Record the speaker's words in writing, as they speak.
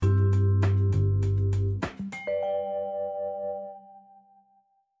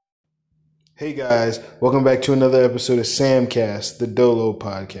Hey guys, welcome back to another episode of Samcast, the Dolo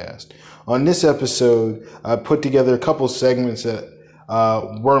podcast. On this episode, I put together a couple segments that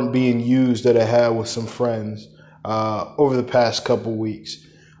weren't being used that I had with some friends over the past couple weeks.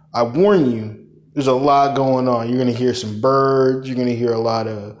 I warn you, there's a lot going on. You're going to hear some birds, you're going to hear a lot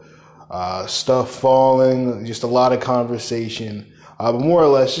of stuff falling, just a lot of conversation. But more or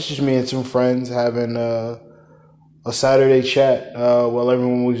less, it's just me and some friends having a Saturday chat while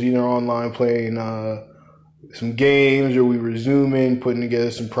everyone was either online playing some games or we were zooming, putting together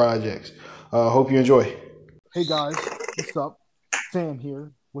some projects. Hope you enjoy. Hey guys, what's up? Sam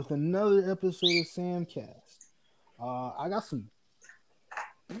here with another episode of Samcast. I got some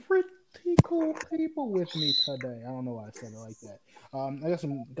pretty cool people with me today. I don't know why I said it like that. I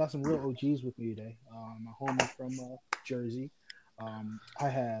got some real OGs with me today. My homie from Jersey. I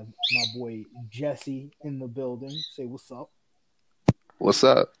have my boy Jesse in the building. Say what's up. What's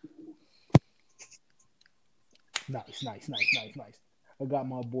up? Nice. I got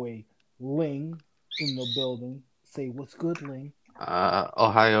my boy Ling in the building. Say what's good, Ling.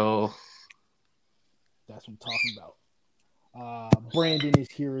 Ohio. That's what I'm talking about. Brandon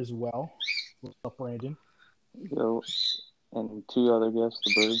is here as well. What's up, Brandon? Yo, and two other guests,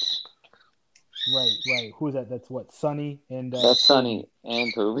 the birds. Right. Who is that? That's what, Sunny and That's Sunny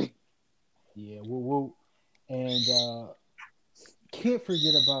and Toby. Yeah, woo. And can't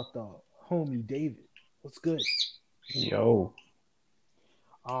forget about the homie David. What's good? Yo.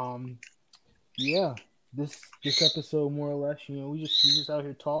 Yeah. This episode more or less, we just out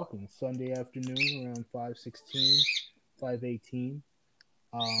here talking Sunday afternoon around 5:16, 5:18.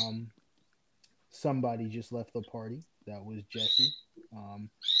 Somebody just left the party. That was Jesse. I'm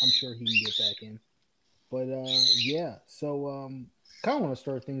sure he can get back in. But yeah, so kind of want to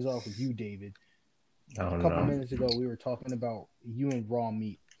start things off with you, David. A couple minutes ago, we were talking about you and raw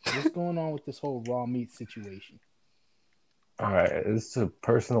meat. What's going on with this whole raw meat situation? All right, it's a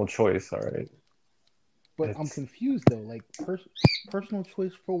personal choice. All right, but I'm confused though. Like personal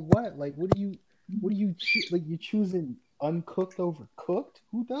choice for what? Like what do you like? You choosing uncooked over cooked?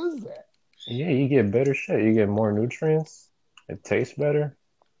 Who does that? Yeah, you get better shit. You get more nutrients. It tastes better.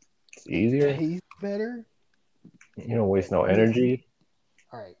 It's easier. It tastes better. You don't waste no energy.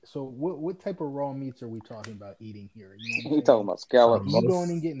 All right. So what type of raw meats are we talking about eating here? You talking about scallops? You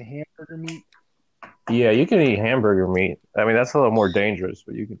going and getting hamburger meat? Yeah, you can eat hamburger meat. I mean, that's a little more dangerous,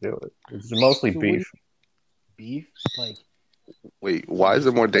 but you can do it. It's mostly beef. Beef? Like. Wait, why is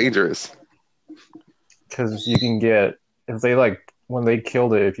it more dangerous? Because you can get, if they when they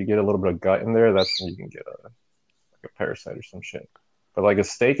killed it, if you get a little bit of gut in there, that's when you can get a parasite or some shit. But like a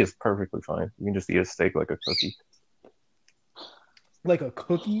steak is perfectly fine. You can just eat a steak like a cookie. Like a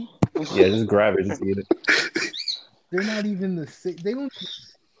cookie? Yeah, just grab it, just eat it. They're not even the same. They don't.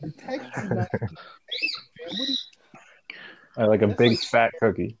 The texture not even like a big fat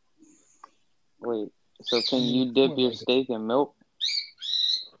cookie. Wait, so can you dip your steak in milk?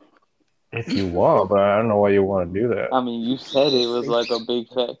 If you want, but I don't know why you want to do that. I mean, you said it was like a big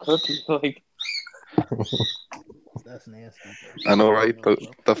fat cookie, like. That's nasty. I know, right?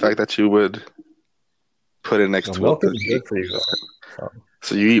 The fact that you would put it next to milk a is cookie. good for you.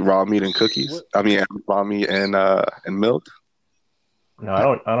 So you eat raw meat and cookies? What? I mean, raw meat and milk? No,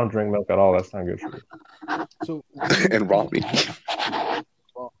 I don't drink milk at all. That's not good for you. So and raw meat.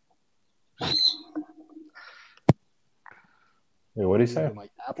 Wait, what do you say?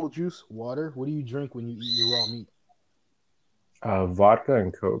 Like apple juice, water. What do you drink when you eat your raw meat? Vodka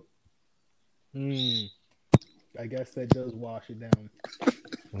and Coke. I guess that does wash it down.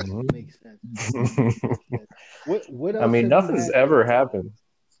 Mm-hmm. Makes sense. What else? I mean, nothing's ever happened.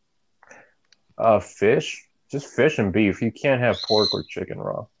 Fish, just fish and beef. You can't have pork or chicken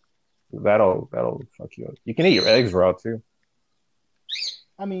raw. That'll fuck you up. You can eat your eggs raw too.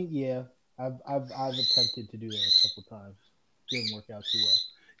 I mean, yeah, I've attempted to do that a couple times. Didn't work out too well.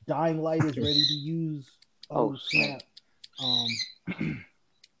 Dying Light is ready to use. Oh snap!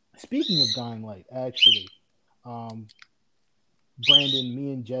 Speaking of Dying Light, actually, Brandon,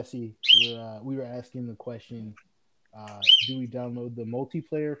 me and Jesse we were asking the question: do we download the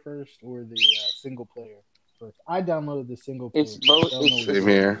multiplayer first or the single player first? I downloaded the single player. It's both. Same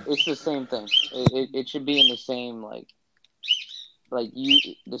here. It's the same thing. It should be in the same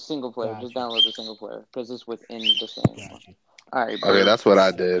the single player. Gotcha. Just download the single player because it's within the same. Gotcha. All right. Okay, that's what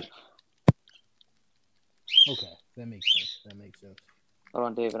I did. Okay, that makes sense. Hold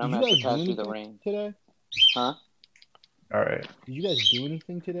on, David. I'm going to have to pass you the ring. Today? Huh? All right. Did you guys do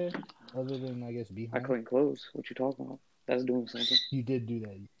anything today other than, I guess, behind? I cleaned clothes. What you talking about? That's doing something. You did do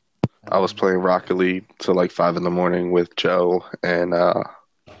that. I was playing Rocket League till like 5 a.m. with Joe and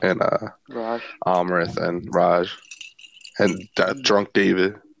and Raj. Amrith and Raj and that drunk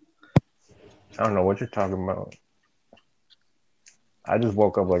David. I don't know what you're talking about. I just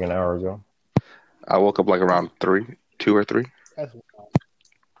woke up like an hour ago. I woke up like around 2 or 3. That's wild.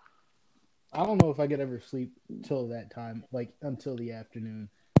 I don't know if I could ever sleep till that time, like until the afternoon.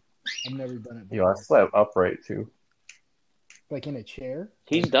 I've never done it Yo, I before. slept upright too. Like in a chair.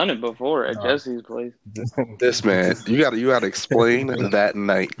 He's done it before at No. Jesse's place. This man, you gotta explain that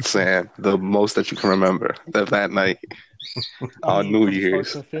night, Sam. The most that you can remember that night on New From Year's,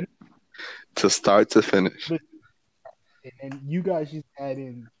 start to finish. to start to finish. And you guys just add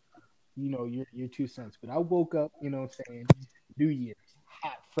in, your 2 cents. But I woke up, you know what I'm saying, New Year's,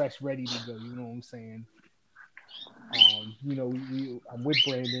 hot, fresh, ready to go. You know what I'm saying? I'm with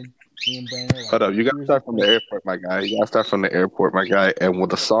Brandon. Me and Brandon. Like, Hold up, you gotta start from the airport, my guy. You gotta start from the airport, my guy. And with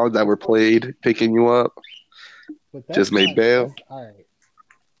the songs that were played, picking you up, But that's just made bail. All right.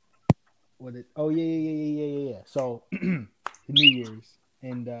 Yeah. So the New Year's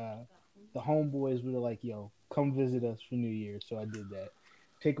and the homeboys were like, "Yo, come visit us for New Year's." So I did that.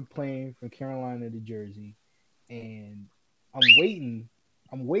 Take a plane from Carolina to Jersey, and I'm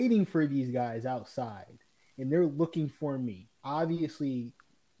waiting for these guys outside, and they're looking for me. Obviously,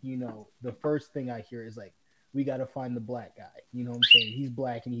 the first thing I hear is like, "We got to find the black guy." You know what I'm saying? He's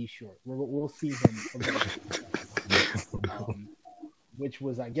black and he's short. We'll see him eventually. Which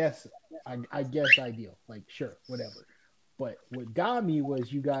was, I guess ideal. Like, sure, whatever. But what got me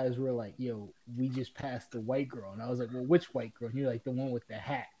was you guys were like, "Yo, we just passed the white girl," and I was like, "Well, which white girl?" And you're like, "The one with the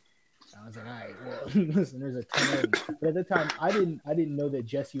hat." And I was like, "All right, well, listen, there's a ton of them." But at the time, I didn't know that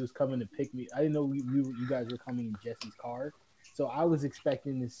Jesse was coming to pick me. I didn't know you guys were coming in Jesse's car, so I was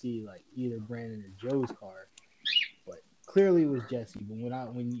expecting to see like either Brandon or Joe's car. But clearly it was Jesse. But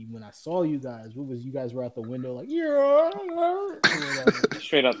when I saw you guys, you guys were out the window like, yeah,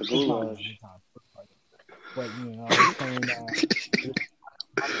 Straight out the goulash. But I was playing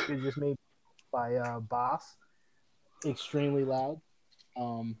it just made by Boss, extremely loud,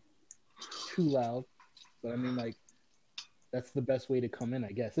 too loud. But I mean, like, that's the best way to come in,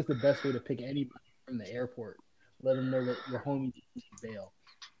 I guess. It's the best way to pick anybody from the airport. Let them know that your homie needs bail.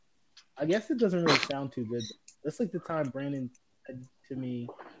 I guess it doesn't really sound too good. That's like the time Brandon said to me,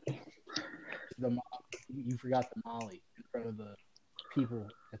 you forgot the Molly in front of the people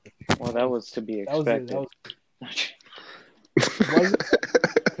at the. Well, that was to be expected. Was it?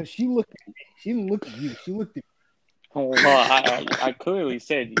 Because she looked at me. She didn't look at you. She looked at me. Well, I clearly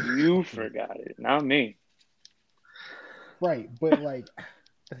said you forgot it, not me. Right, but like,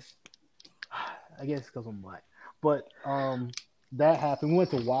 I guess because I'm black. But that happened. We went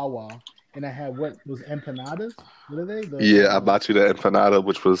to Wawa, and I had what was empanadas. What are they? Yeah, I bought you the empanada,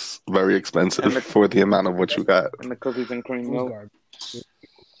 which was very expensive for the amount of what you got. And the cookies and cream milk.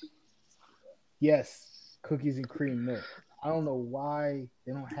 Yes, cookies and cream milk. I don't know why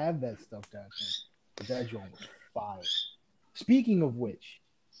they don't have that stuff down here. But that joint was fire. Speaking of which,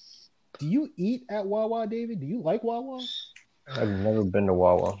 do you eat at Wawa, David? Do you like Wawa? I've never been to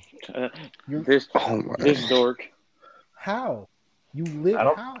Wawa. This dork. How? You live?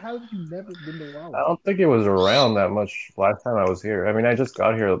 How have you never been to Wawa? I don't think it was around that much last time I was here. I mean, I just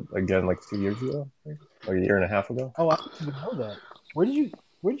got here again like 2 years ago, like a year and a half ago. Oh, I didn't know that. Where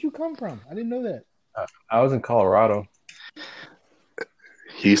did you come from? I didn't know that. I was in Colorado.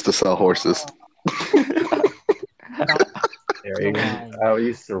 He used to sell horses. I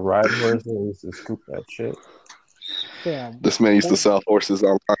used to ride horses. I used to scoop that shit. Damn. This man used to sell horses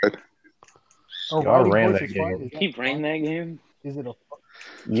online. Oh, I ran that game. He ran that game? Is it a?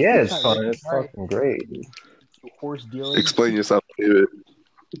 Yeah, it's fun. It's fucking great. Horse dealing. Explain yourself, David.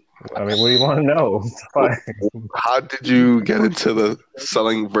 I mean, what do you want to know? How did you get into the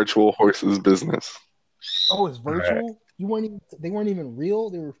selling virtual horses business? Oh, it's virtual? Right. They weren't even real?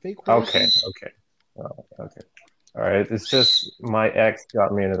 They were fake horses? Okay. All right. It's just my ex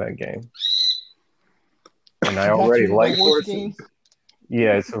got me into that game. And I already like horses. Game?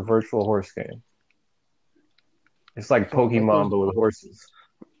 Yeah, it's a virtual horse game. It's like Pokemon, but with horses.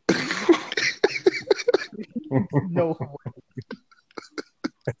 No.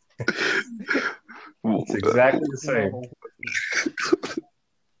 It's exactly the same.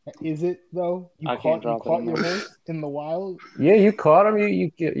 Is it though? You caught your horse in the wild? Yeah, you caught him.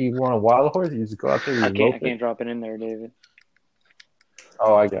 You want a wild horse? You just go out there. I can't drop it in there, David.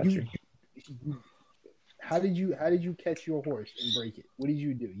 Oh, I got you. How did you catch your horse and break it? What did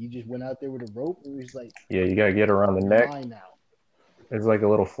you do? You just went out there with a rope? It was like, yeah, you gotta get around the neck. It's like a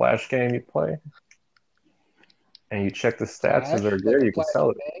little flash game you play, and you check the stats if they're good. You can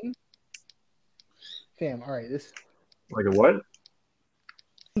sell it. Fam, all right, this like a what?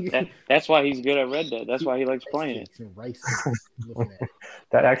 That's why he's good at Red Dead. That's why he likes playing it. Cakes and rice cakes, looking at it.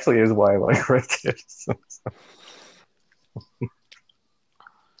 That actually is why I like Red Dead.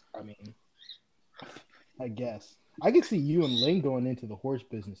 I mean, I guess I could see you and Ling going into the horse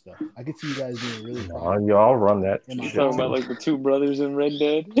business stuff. I could see you guys being really fun. Y'all run that. Am I shit Talking too. about like the two brothers in Red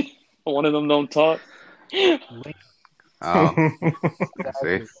Dead. One of them don't talk. Ling, Oh, I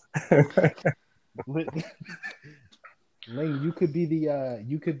see. Ling, you could be the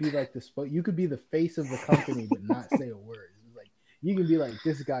you could be like you could be the face of the company but not say a word. It's like you can be like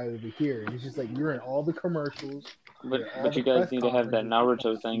this guy over here. It's just like you're in all the commercials. But all but the you guys press need to have that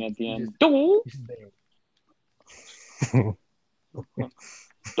conferences. Naruto thing at the You end. just- Do Just there.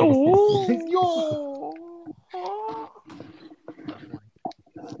 do. Yo.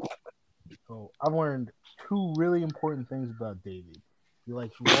 So I've learned two really important things about David. He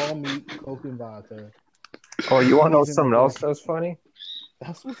likes raw meat, Coke and vodka. Oh, you want to know He's in something the else grocery- that's funny?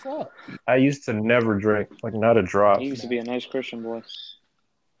 That's what's up. I used to never drink, like not a drop. He used to be a nice Christian boy.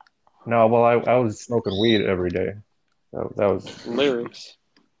 No, well, I was smoking weed every day. That was Lyrics.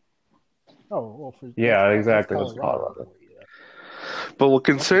 Oh, well, for Yeah, that's exactly. That's Colorado Colorado. for you. But what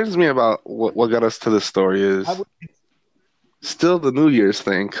concerns me about what got us to this story is I would- still the New Year's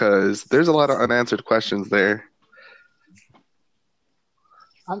thing, because there's a lot of unanswered questions there.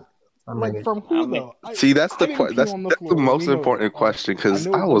 I Like mean, from who though? See, that's I the didn't pee that's on the the floor. most We know important that. question, because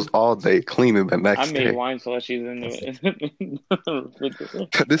I know I was who- all day cleaning the I next made day. wine slushies in the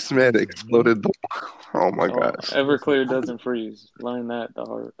refrigerator. This man exploded the. Oh my gosh! Everclear doesn't freeze. Learn that the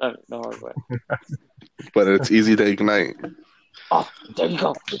hard way. But it's easy to ignite. Oh, there you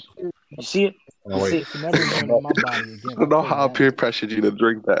go. You see it? oh, You wait. see it? It's never going in my body again. I don't know I'll tell how you peer that. pressured you to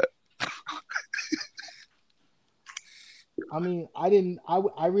drink that. I mean, I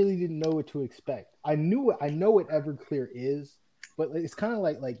really didn't know what to expect. I know what Everclear is, but it's kind of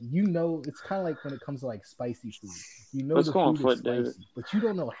like it's kind of like when it comes to like spicy food. You know Let's the go on food foot, is spicy, David. but you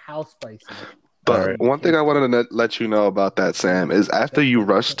don't know how spicy. But Alright. one thing I wanted to let you know about that, Sam, is after you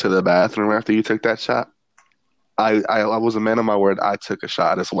rushed to the bathroom after you took that shot, I was a man of my word. I took a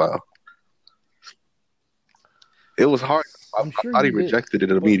shot as well. It was hard. I'm My sure body you did. rejected it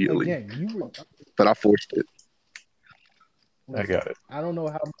But immediately, again, you were. but I forced it. I got it. I don't know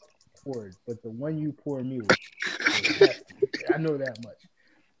how much you poured, but the one you poured me was hefty. I know that much.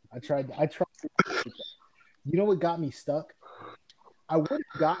 I tried. You know what got me stuck? I would have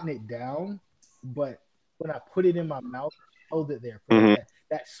gotten it down, but when I put it in my mouth, I held it there for Mhm.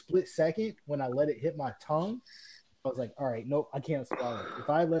 that split second. When I let it hit my tongue, I was like, "All right, nope, I can't swallow it." If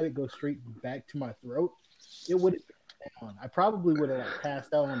I let it go straight back to my throat, it would have been down. I probably would have like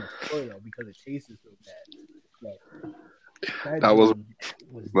passed out on the floor though because it tasted so bad. Like, That was dead.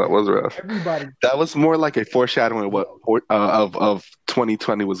 rough. Everybody. That was more like a foreshadowing of what of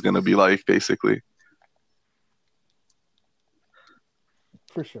 2020 was going to be like, basically.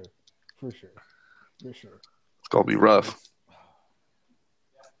 For sure. It's going to be rough.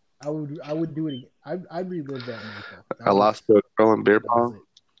 I would do it again. I'd relive that night though. I lost to a girl in beer That was pong. it.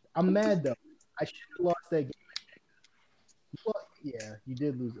 I'm mad though. I should have lost that game. Well, yeah, you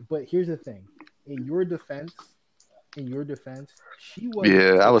did lose it. But here's the thing. In your defense, she was.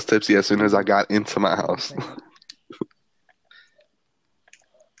 Yeah, I was tipsy as soon as I got into my house.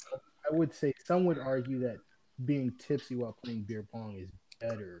 I would say some would argue that being tipsy while playing beer pong is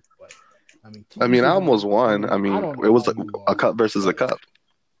better, but I mean, I almost won. I mean, don't know it was how you a cup versus a cup.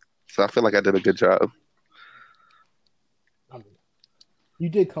 So I feel like I did a good job. I mean, you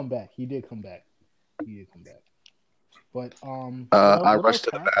did come back. But I what rushed else to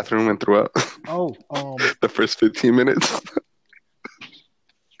the happened? bathroom and threw up Oh, the first 15 minutes.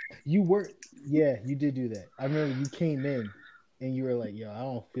 you did do that. I remember you came in and you were like, "Yo, I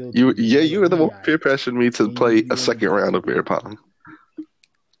don't feel." You too good." you were the one Yeah. who peer pressured me to And play you a were second like- round of beer pong.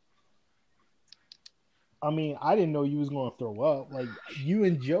 I mean, I didn't know you was going to throw up. Like you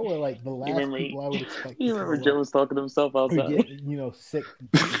and Joe are like the last remember- people I would expect. You to remember throw Joe up was talking to himself or outside? get sick.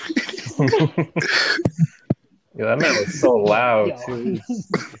 Yeah, that man was so loud Yo, too.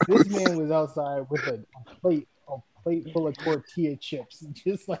 this man was outside with a plate full of tortilla chips,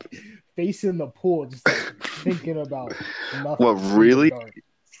 just like facing the pool, just like thinking about nothing. What, in the really? dark.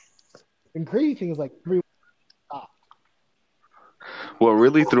 And crazy thing is like What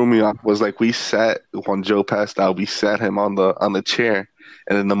really threw me off was like when Joe passed out, we sat him on the chair,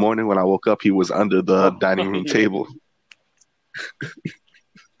 and in the morning when I woke up, he was under the dining room yeah. table.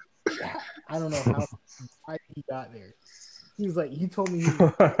 I don't know how he got there. He was like, he told me he was more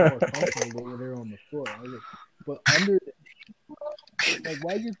comfortable over there on the floor. I was like, but under the table, like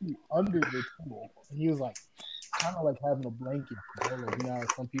why just be under the table? And he was like, kind of like having a blanket, bro. Like, you know how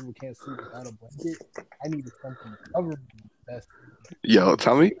some people can't sleep without a blanket? I needed something to cover me. That's Yo,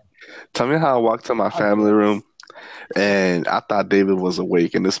 tell me how I walked to my family room and I thought David was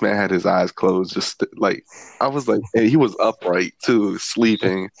awake and this man had his eyes closed, just like I was like, and he was upright too,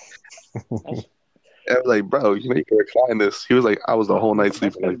 sleeping. And I was like, bro, you can recline this. He was like, I was the whole night That's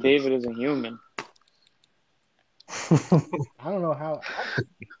sleeping because like this. David isn't human. I don't know how.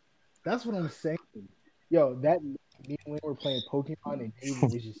 That's what I'm saying. Yo, that me when we were playing Pokemon and David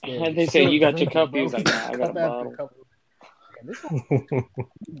was just there. And they say, "You got your drinking, cup?" bro. He's like, "Nah, I got a Cup after bottle." cup. And this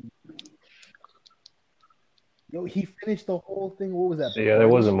Yo, he finished the whole thing. What was that? Yeah, there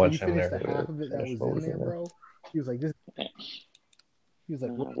wasn't He much in finished there. the half of it that Finished was what in was there, in there. bro. He was like, "This." He was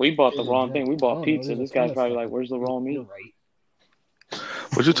like, We bought the "There's a wrong thing. We I bought don't know, pizza. there's a This guy's ton of probably stuff." like, "Where's the raw You're meat?" right.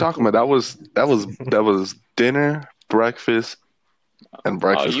 What you talking about? That was dinner, breakfast, and Oh,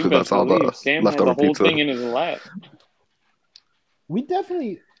 breakfast you because that's best all believe the Sam had the leftover whole pizza. thing in his lap. We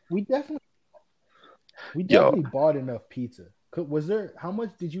definitely Yo, bought enough pizza. Was there? How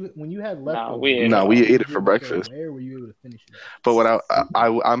much did you when you had leftovers? we ate it no, all. we did you ate it for give it to breakfast. away, or were you able to finish it? But what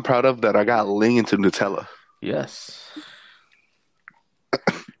I'm proud of that I got lean into Nutella, Yes.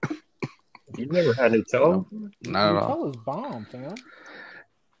 You never had Nutella? Nope. Not at all. Nutella's bomb, fam.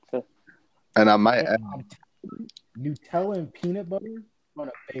 and I might add, Nutella and peanut butter on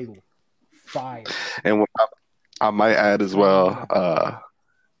a bagel, fire. and what I might add as well,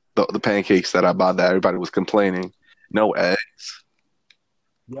 the pancakes that I bought that everybody was complaining, no eggs.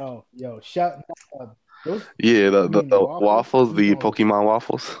 Yo, shout those. Yeah, the mean the waffles? waffles, the You know- Pokemon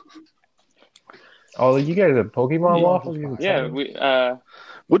waffles. Oh, you guys had Pokemon Yeah. waffles? You Yeah,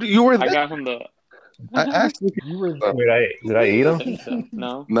 What you were I there? got from the. I asked you. You were Did I eat I them? think so.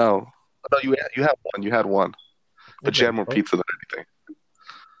 No. No, you had one. You had one, but you had more pizza than anything.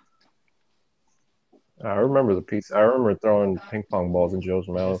 I remember the pizza. I remember throwing ping pong balls in Joe's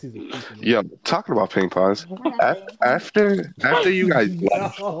mouth. Yeah, talking about ping pongs. After you guys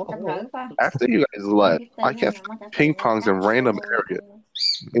left, I kept ping pongs in random areas,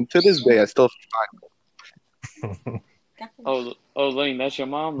 and to this day I still find Oh, Lane, that's your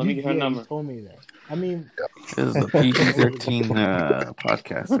mom. Let me get her number. You told me that. I mean, This is the PG-13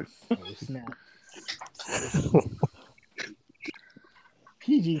 podcast. oh, snap.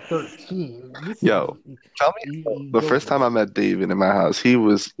 PG-13. Yo, tell me the first time I met David in my house, he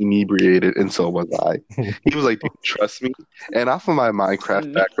was inebriated, and so was I. He was like, "Do you trust me?" And off of my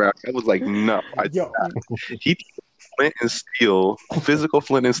Minecraft background, I was like, "No, I do Yo, not." He took flint and steel, physical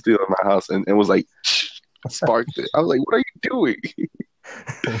flint and steel in my house, and was like, sparked it. I was like, "What are you doing?"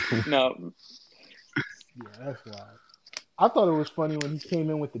 No. yeah, that's wild. I thought it was funny when he came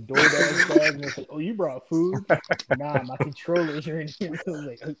in with the DoorDash bag and it's like, "Oh, you brought food?" Nah, my controllers are in here. I was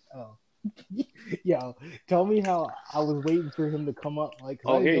like, "Oh." Yo, tell me how I was waiting for him to come up, like,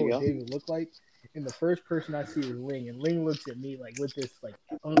 cause I here didn't know you what go. David looked like. And the first person I see is Ling, and Ling looks at me like with this like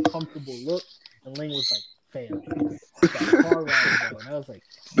uncomfortable look, and Ling was like, "Fam, that car ride, bro." And I was like,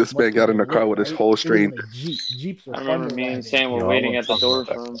 This man got in the car with his whole strain. Jeeps are I remember fun me to and ride Sam were No, I waiting won't at the talk door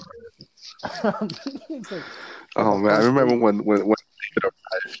about for him. in. It's like, Oh man, I remember when David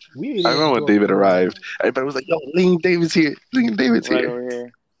arrived. we I remember when David arrived. Everybody was like, "Yo, Lean David's here. Lean David's Right here." over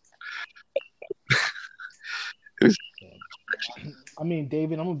here. I mean,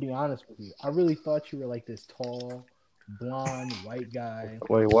 David, I'm gonna be honest with you. I really thought you were like this tall, blonde, white guy.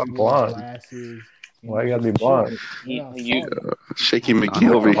 Wait, what You wore blonde? Glasses. Why you gotta be just blonde? chill. And I You- saw you. Shaky No, McGee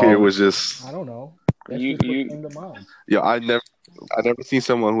no, over no. here was just, I don't know. That's You- just what you- came to mind. yo, I never seen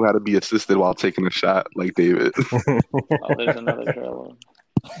someone who had to be assisted while taking a shot like David. Oh, there's another trailer.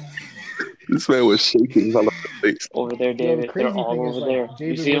 This man was shaking all over the place. Over there, Yo, the David. crazy They're all thing is, over like, there. You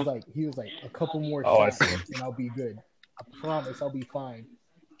David see was them? like, he was like, a couple more Oh, I shots see. and I'll be good. I promise I'll be fine.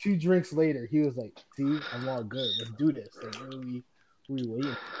 2 drinks later, he was like, "See, I'm all good. Let's do this." Like, what are we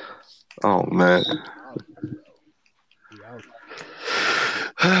waiting? Oh man.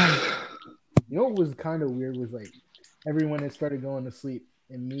 Yeah, you know what was kind of weird was like everyone had started going to sleep,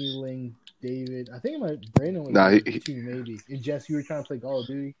 and me, Ling, David, I think Brandon was Nah, there he- too, maybe. And Jess, you were trying to play Call of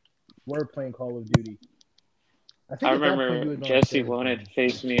Duty. We're playing Call of Duty. I at that point, you remember had gone Jesse upstairs, wanted to Brandon.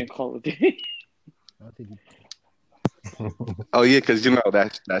 face me in Call of Duty. I think you- Oh yeah, because you know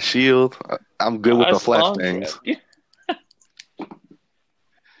that shield. I'm good with I the spawn flashbangs. trapped you.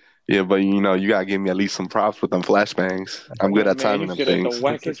 Yeah, but you know you gotta give me at least some props with them flashbangs. I'm good at Man, timing you them should have the things.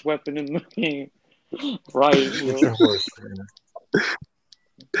 wackest weapon in the game. Right, yo.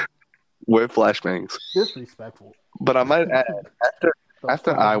 With flashbangs. disrespectful. But I might add,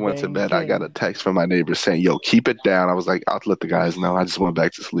 after I went to Flashbang bed, I got king. a text from my neighbor saying, "Yo, keep it down." I was like, "I'll let the guys know." I just went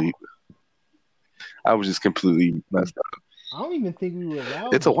back to sleep. I was just completely messed up. I don't even think we were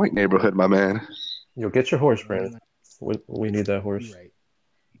allowed. It's a there. white neighborhood, my man. You'll get your horse, Oh, Brandon. We need that horse. You're right.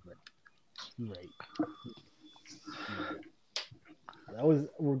 You're right. You're right. That was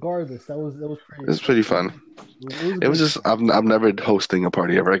regardless. That was pretty. It was pretty fun. It was just I'm never hosting a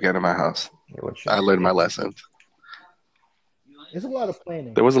party ever again in my house. I learned my lesson. It's a lot of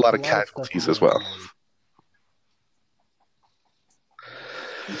planning. There was a lot of It's stuff casualties to as do. well.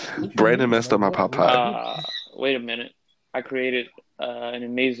 Brandon messed up my pot pie. Wait a minute. I created an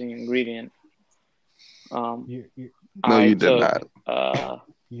amazing ingredient. No, I you did took, not.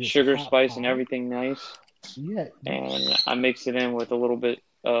 Sugar, spice, and everything nice. Yeah. And I mixed it in with a little bit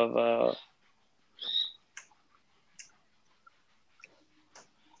of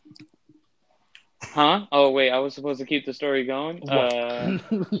Huh? Oh wait, I was supposed to keep the story going. I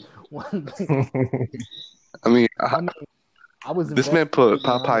mean, I was. This man put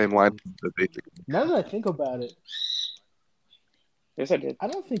pot pie and wine. Now that I think about it, yes, I did. I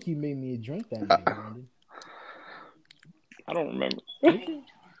don't think you made me a drink that night, Brandon. I don't remember.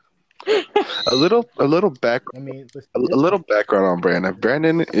 A little background. I mean, A little background on Brandon.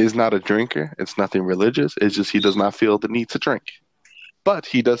 Brandon is not a drinker. It's nothing religious. It's just he does not feel the need to drink. But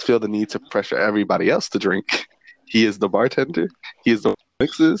he does feel the need to pressure everybody else to drink. He is the bartender. He is the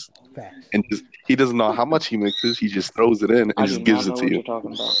mixes. Facts. And he doesn't know how much he mixes. He just throws it in and just gives it to you. You're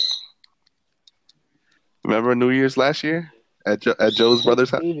talking about. Remember New Year's last year at Joe's brother's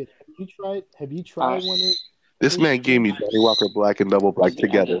house? David, have you tried one of? This man gave me Johnny Walker Black and Double Black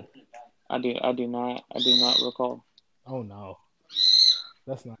together. I do not recall. Oh no,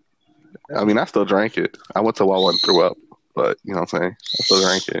 that's not. I mean, I still drank it. I went to Wawa and threw up, but you know what I'm saying? I still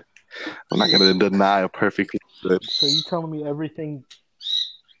drank it. I'm not gonna deny a perfectly good. So you telling me everything?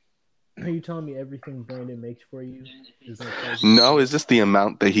 Are you telling me everything Brandon makes for you is like? No, it's just the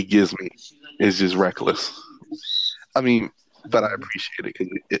amount that he gives me is just reckless. I mean, but I appreciate it because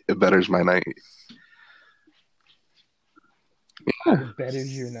it betters my night. Yeah. It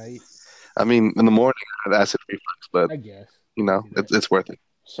betters your night. I mean, in the morning I have acid reflux, but I guess you know it's worth it.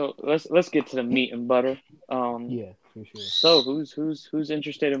 So let's get to the meat and butter. Yeah, for sure. So who's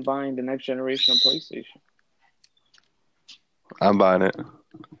interested in buying the next generation of PlayStation? I'm buying it. I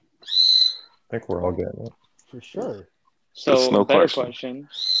think we're all getting it. For sure. So There's no better question.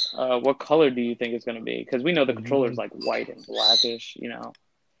 what color do you think it's going to be? Because we know the controller is like white and blackish. You know.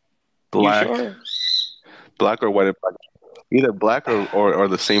 Black, You sure? black or white and black. Either black or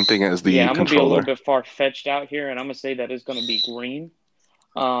the same thing as the I'm gonna be a controller. little bit far fetched out here, and I'm gonna say that it's gonna be green.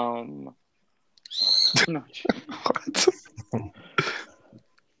 No. That's gonna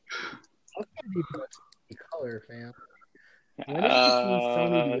be the color, fam.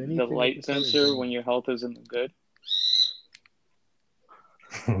 The light sensor when your health isn't good.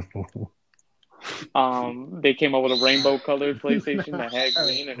 They came up with a rainbow colored PlayStation that had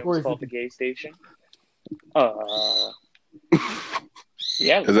green, and it was called the Gay Station.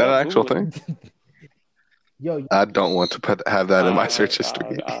 Yeah. Is that an actual thing? Yo, I don't want to have that in my search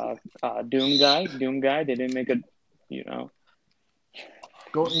history. Doom guy. They didn't make a,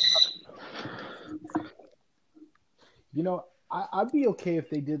 Go. I'd be okay if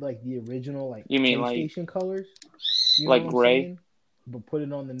they did like the original, like you mean PlayStation colors, like gray, saying? But put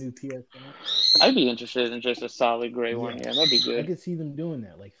it on the new PS. I'd be interested in just a solid gray one. Yeah, that'd be good. I could see them doing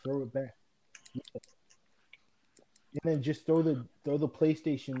that. Like throw it back, and then just throw the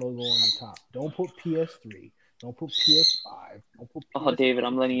PlayStation logo on the top. Don't put PS3. Don't put PS5. Don't put PS4. David,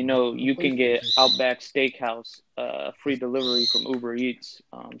 I'm letting you know you can get Outback Steakhouse free delivery from Uber Eats,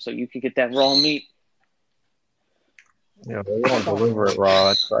 so you can get that raw meat. Yeah, they won't deliver it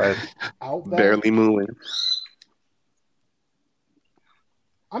raw. I tried. Outback? Barely moving.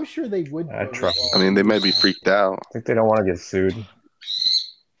 I'm sure they would. I tried. I mean, they might be freaked out. I think they don't want to get sued.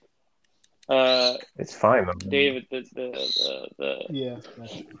 It's fine though. David, the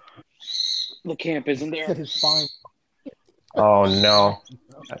camp isn't there. It's fine. Oh no.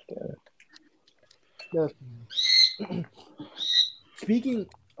 Yes. Speaking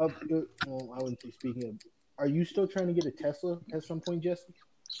of, well, I wouldn't say speaking of. Are you still trying to get a Tesla at some point, Jesse?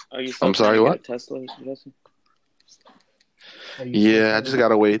 I'm sorry, what? A Tesla, Jesse? Yeah, I just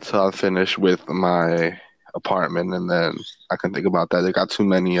gotta wait till I finish with my apartment, and then I can think about that. They got too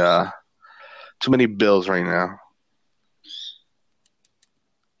many bills right now.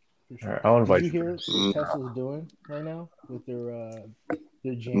 Sure. I'll invite Did you you. hear what Tesla's doing right now with their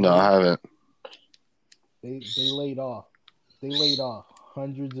jam? No, I haven't. They laid off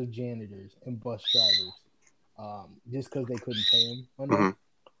hundreds of janitors and bus drivers just because they couldn't pay them enough.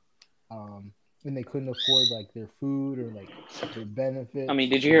 and they couldn't afford like their food or like their benefits. I mean,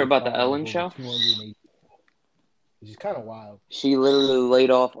 did you So hear they about the fired like Ellen over show? 280, which is kind of wild. She literally laid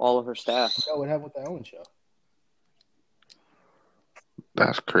off all of her staff. You know what happened with the Ellen show?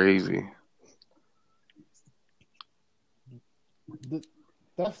 That's crazy.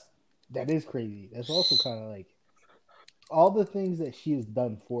 That is crazy. That's also kind of like all the things that she has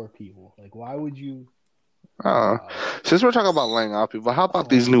done for people. Like, why would you? Since we're talking about laying off people, how about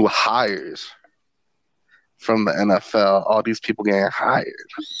these new hires from the NFL? All these people getting hired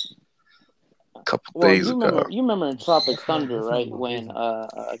a couple days ago. You remember in Tropic Thunder, that's right? not When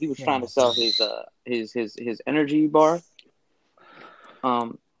business. he was Yeah, trying to sell his energy bar.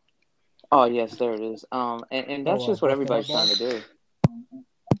 Oh yes, there it is. And that's just what Buffalo everybody's Bar? trying to do.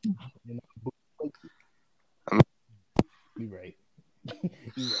 You right.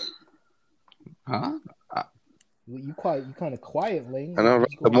 You right. Huh? You kind of quiet, Ling. I know, right?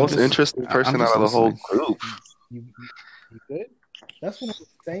 The most interesting person I'm out just of the whole listening. group. You good? That's what I'm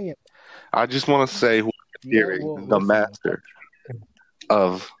saying. I just want to say who is Yeah, hearing well, the listen, master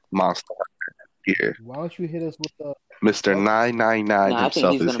of Monster here. why don't you hit us with the Mr. 999 Nah, I think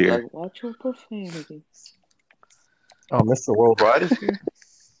himself he's is gonna be here. like, "Watch your profanity." Oh, Mr. Worldwide is here.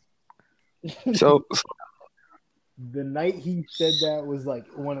 So the night he said that was like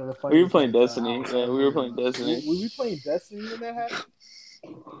one of the funniest. We were playing nights Destiny. I've Yeah, we were ever- playing Destiny. Were we playing Destiny when that happened?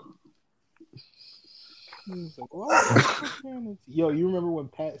 He was like, "What?" Yo, you remember when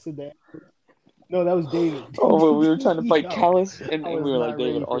Pat said that? No, that was David. Oh, well, we were trying to fight Yo, Callus, and I we was were not like,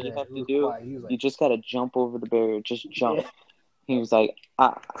 David, ready all for you that. have It to was do, quiet. He was like, you just gotta jump over the barrier. Just jump. Yeah. He was like,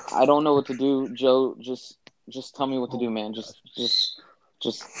 I don't know what to do, Joe. Just tell me what to do, man.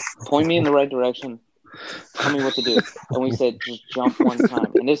 Just point me in the right direction. Tell me what to do. And we said, just jump one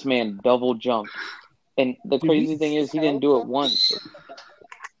time. And this man double jumped. And the Did crazy we thing is, he didn't do it once.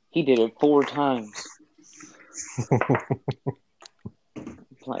 He did it 4 times.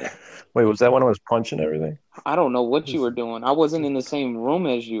 Like, Wait, was that when I was punching everything? I don't know what you were doing. I wasn't in the same room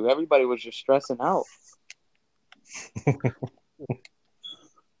as you. Everybody was just stressing out.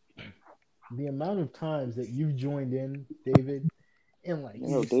 the amount of times that you joined in, David, and like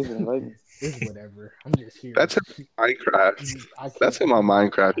Yo, David, invite me. it's whatever. I'm just here. that's him on Minecraft. I can't- That's him on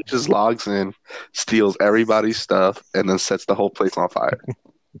Minecraft. He just logs in, steals everybody's stuff, and then sets the whole place on fire.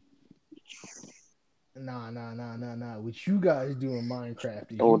 Nah. What you guys do in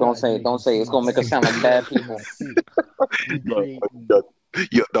Minecraft? Is Oh, you don't guys say it. make Don't say it. It's gonna make us sound like bad people. We No, create-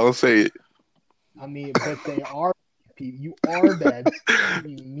 Yo, don't say it. I mean, but they are people. You are bad. What do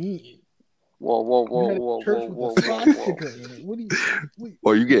you mean? Whoa. You had a church with a swastika in it. What do you?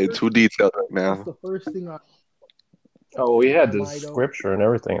 Or you getting too detailed right That's now. the first thing I. Oh, we had the Mido. scripture and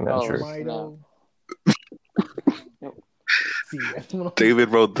everything in that Oh, church. Mido. See, that's what I'm David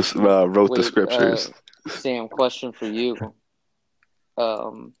wrote the scriptures. Sam, question for you.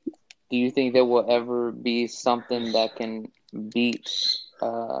 Do you think there will ever be something that can beat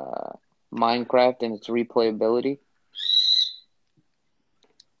Minecraft and its replayability?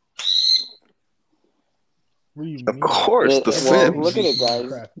 What do you Of mean? course, The Sims. Look at it,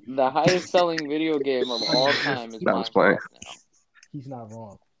 guys. The highest selling video game of all time is Sounds funny. Minecraft now. He's not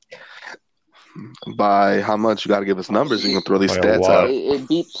wrong. By how much you got to give us numbers, you can throw these By a stats lot. out. It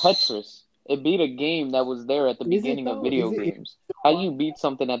beat Tetris. It beat a game that was there at the Is it beginning of though? video Is it- games. How do you beat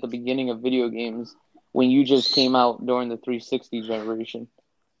something at the beginning of video games when you just came out during the 360 generation?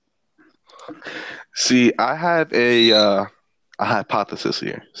 See, I have a hypothesis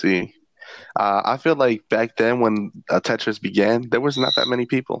here. See, I feel like back then when Tetris began, there was not that many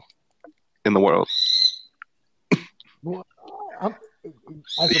people in the world. Well,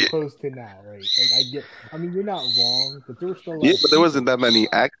 as opposed to now, right? Like I mean, you're not wrong, but there were still. Yeah, but there wasn't that many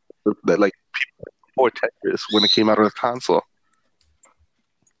actors that like people before Tetris when it came out on the console.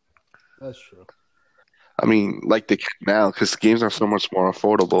 That's true. I mean, like they can now because games are so much more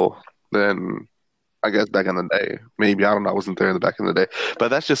affordable than I guess back in the day. Maybe I don't know. I wasn't there in the back in the day, but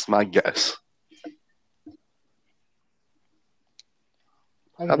that's just my guess.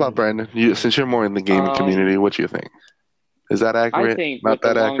 How about Brandon? Since you're more in the gaming community, what do you think? Is that accurate? I think Not with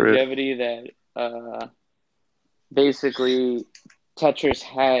that the accurate. longevity that basically Tetris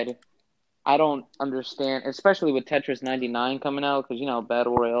had, I don't understand, especially with Tetris 99 coming out, because,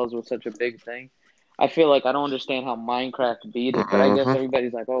 Battle Royales was such a big thing. I feel like I don't understand how Minecraft beat it, but I guess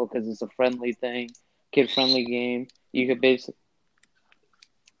everybody's like, oh, because it's a friendly thing, kid-friendly game. You could basically...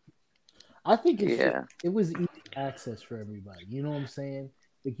 I think it was easy access for everybody. You know what I'm saying?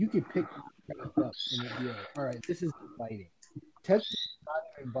 Like, you could pick Minecraft up and it'd be like, all right, this is inviting. Tetris is not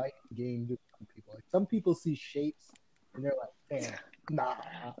an inviting game to some people. Like, some people see shapes and they're like, "Man, nah,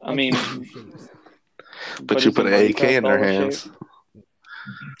 I mean, can't do shapes." But you put an AK in their hands.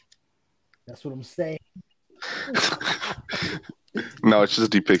 That's what I'm saying. No, it's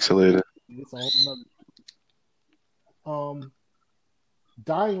just depixelated. It's a whole nother.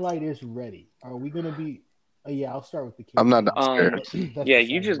 Dying Light is ready. Are we gonna be? Yeah, I'll start with the I'm not campaign. downstairs. That's yeah, the you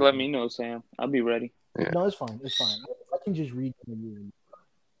same just with let me. me know, Sam. I'll be ready. No, it's fine. It's fine. I can just read the review.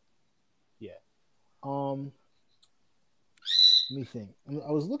 Yeah. Let me think.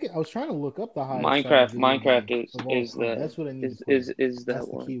 I was trying to look up the highest selling video Minecraft game is of all is time. the That's what I need is to put. is is That's that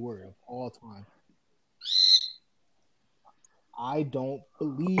the one. key word of all time. I don't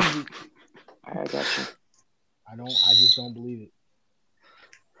believe it. I got you. I just don't believe it.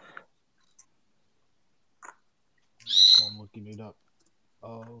 So I'm looking it up.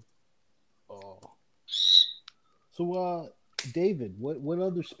 Oh. So, David, what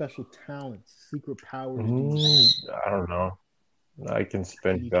other special talents, secret powers do you have? I don't know. I can Can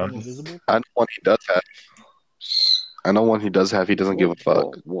spin you turn guns. invisible? I know one he does have. He doesn't give a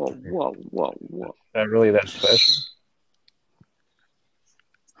fuck. Whoa. Not really that special.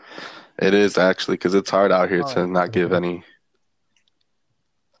 It is actually because it's hard out here All to right. not give any.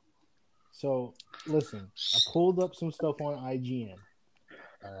 So, listen, I pulled up some stuff on IGN.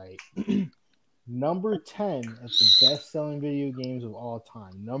 All right. Number 10 at the best-selling video games of all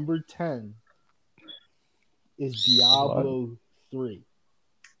time. Number 10 is Diablo 3.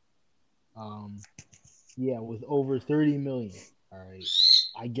 Yeah, with over 30 million. All right.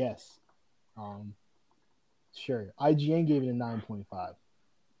 I guess. Sure. IGN gave it a 9.5.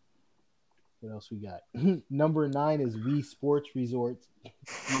 What else we got? Number 9 is Wii Sports Resort.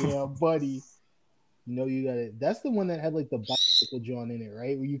 Yeah, buddy. You know you got it. That's the one that had like the bicycle drawn in it,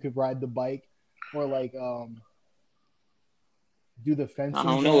 right? Where you could ride the bike or like do the fencing. I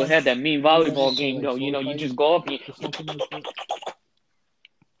don't know. It had that mean volleyball game like though. You know, you fighting just go up and or something like that.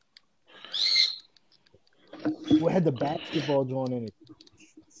 Well, it had the basketball drawn in it.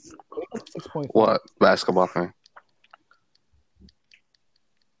 6.5. What basketball thing?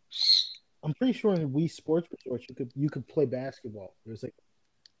 I'm pretty sure in Wii Sports Resort you could play basketball. There's like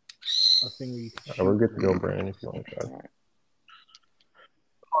a thing where you could shoot. We're good to go, Brandon, if you want to try.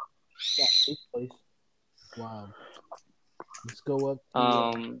 Yeah, eighth place. Wow. Let's go up.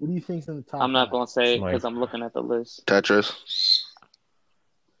 What do you think's in the top? I'm not gonna say it because Minecraft. I'm looking at the list. Tetris,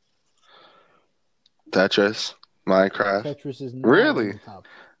 Minecraft. Tetris is not Really? in the top.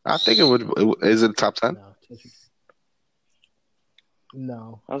 I think it would. Is it top 10? No, Tetris.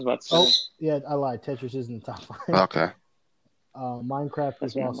 No. I was about to say. Oh, yeah, I lied. Tetris is in the top 5. Okay. Minecraft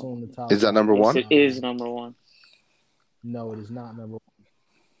That's is also in the top. Is that 5. number Yes, one? it is number one. No, it is not number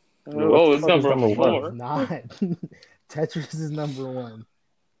 1. Oh, it's number number 4. It's not. Tetris is number 1.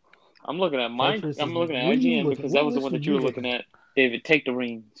 I'm looking at mine. Tetris I'm is- looking at what are you IGN looking- because what that was the list one were that you you were looking looking at. David, take the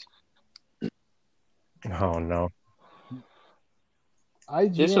reins. Oh no.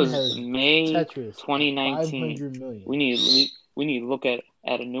 IGN This was has May Tetris 2019. 500 million. We need to look at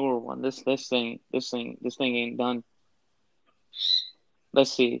a newer one. This thing ain't done.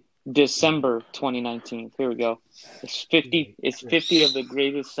 Let's see. December 2019. Here we go. It's 50. It's 50 of the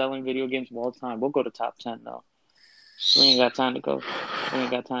greatest selling video games of all time. We'll go to top 10 though. We ain't got time to go. We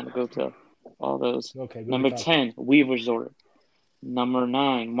ain't got time to go to all those. Okay. Number 10, Wii Resort. Number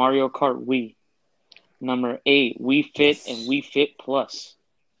 9, Mario Kart Wii. Number 8, Wii Fit and Wii Fit Plus.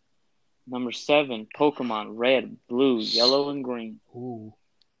 Number 7, Pokemon Red, Blue, Yellow, and Green. Ooh.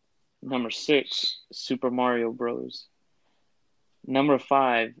 Number 6, Super Mario Bros. Number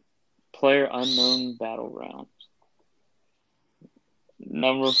 5, Player Unknown Battlegrounds.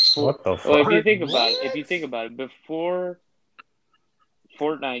 Number 4. What the Well, fuck? if you think about it, before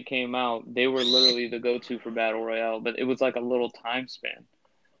Fortnite came out, they were literally the go-to for Battle Royale, but it was like a little time span.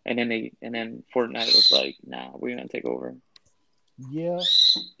 And then Fortnite was like, nah, we're gonna take over. Yeah.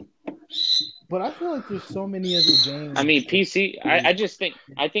 But I feel like there's so many other games. I mean, PC. I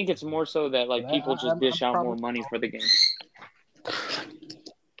think it's more so that like But people just dish out more probably- money for the game.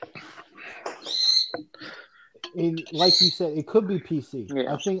 Like you said, it could be PC.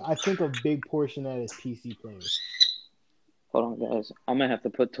 Yeah. I think a big portion of that is PC players. Hold on, guys. I'm gonna have to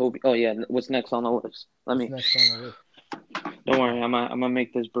put Toby. Oh yeah, what's next on the list? What's next on the list? Don't worry. I'm gonna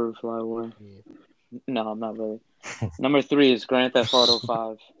make this bird fly away. Yeah. No, I'm not really. Number 3 is Grand Theft Auto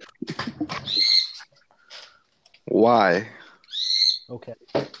 5. Why? Okay.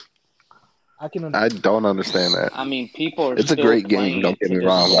 I can. I don't understand that. I mean, people are. It's a still great playing game. Don't it get to me this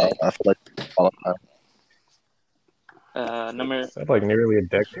wrong. day. I feel like it's all the time. Number. Is that like nearly a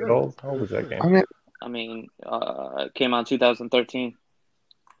decade old? How old was that game? I mean, It came out in 2013.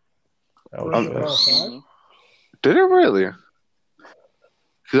 That was Grand Theft good. Auto 5? Mhm. Did it really?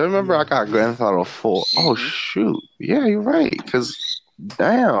 Because I remember I Yeah, got Grand Theft Auto 4. Oh, Mm-hmm. shoot. Yeah, you're right. Because,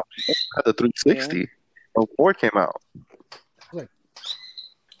 damn, I had the Yeah. 360 when 4 came out.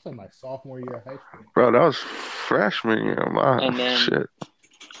 it's like my sophomore year of high school. Bro, that was freshman year. My And then shit.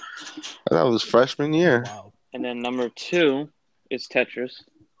 That was freshman year. Wow. and then number 2 is Tetris.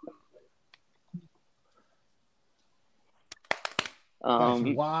 That's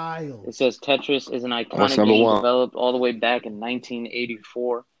wild. It says Tetris is an What's iconic number game 1? developed all the way back in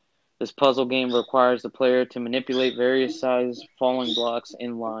 1984. This puzzle game requires the player to manipulate various size falling blocks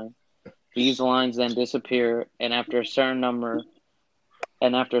in line. These lines then disappear, and after a certain number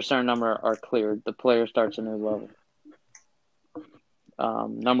are cleared, the player starts a new level.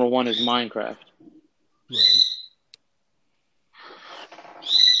 Number 1 is Minecraft. Right.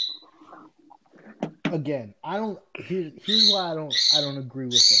 Again, I don't. Here's why I don't agree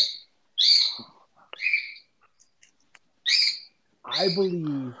with that. I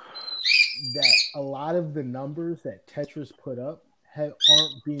believe that a lot of the numbers that Tetris put up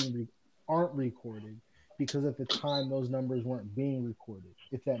aren't recorded because at the time those numbers weren't being recorded.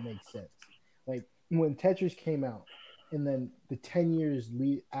 If that makes sense. Like when Tetris came out, and then the 10 years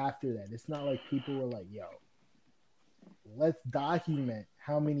after that, it's not like people were like, "Yo, let's document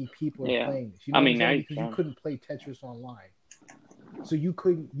how many people are playing this." You know what I'm now saying? you Because can. you couldn't play Tetris online, so you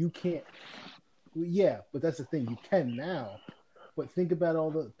can't. Yeah, but that's the thing. You can now, but think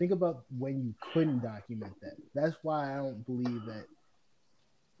about when you couldn't document that. That's why I don't believe that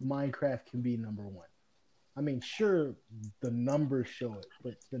Minecraft can be number 1. I mean, sure, the numbers show it,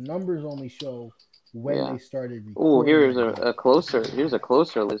 but the numbers only show when they started recording. Oh, here's a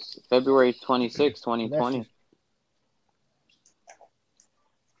closer list. February 26, 2020.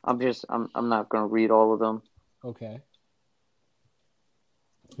 I'm not gonna read all of them. Okay.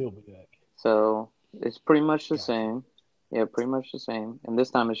 He'll be back. So it's pretty much the same. Yeah, pretty much the same. And this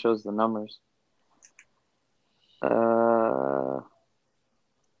time it shows the numbers.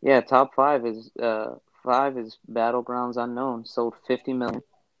 Yeah, top 5 is Battlegrounds Unknown, sold 50 million.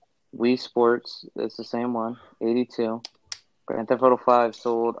 Wii Sports, it's the same one, 82. Grand Theft Auto 5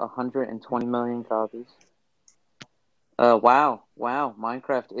 sold 120 million copies. Wow,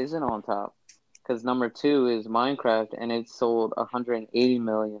 Minecraft isn't on top because number 2 is Minecraft and it sold 180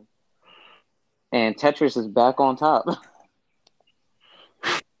 million. And Tetris is back on top.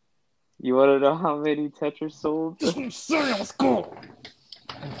 You want to know how many Tetris sold? Serious go.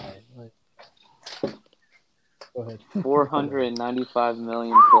 Go ahead. 495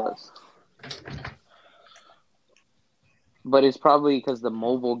 million plus. But it's probably because the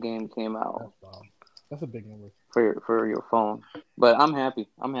mobile game came out. That's a big number for your phone. But I'm happy.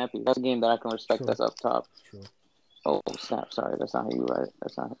 That's a game that I can respect. That's up top. True. Oh snap! Sorry, that's not how you write it.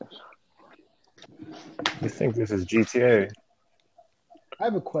 That's not. You think this is GTA? I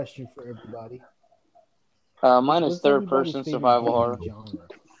have a question for everybody. Mine is third-person survival horror. Genre?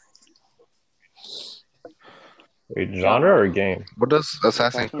 Wait, genre or game? What does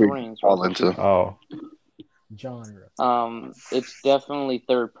Assassin's Creed fall into? Oh, genre. It's definitely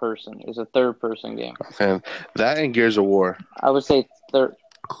third person. It's a third-person game. Okay, that and Gears of War. I would say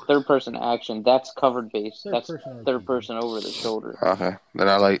third-person action. That's covered base. That's Third-person third person over the shoulder. Okay, then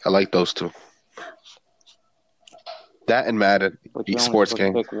I like those two. That and Madden, But you're only sports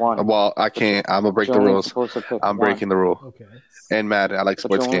supposed to game. pick one. Well, I can't. I'm gonna break You're the only rules. supposed to pick I'm one. breaking the rule. Okay. And Madden, I like But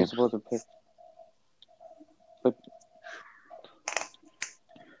sports you're only games. supposed to pick. But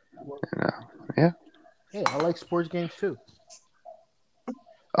Yeah. Hey, I like sports games too.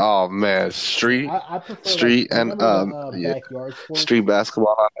 Oh man, Street I prefer Street like, and remember the, backyard sports. Street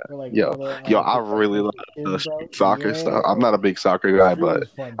basketball. Or, like, Yo, all the, yo, I professional really love kids, the bro. street soccer Yeah. stuff. I'm not a big soccer guy, Street but is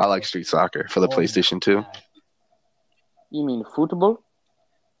fun, I bro. like street soccer for the Oh, PlayStation 2. God. you mean football?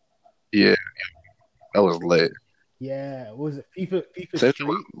 Yeah, that was lit. Yeah, was it FIFA Same- Street?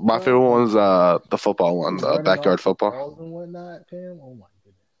 My bro? favorite one was the football one, the Running backyard off football. balls and whatnot, fam. Oh my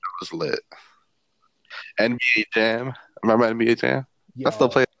goodness. Was lit. NBA Jam. Remember NBA Jam? Yo, I still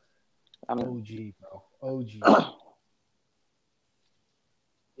play. I mean, OG, bro. OG.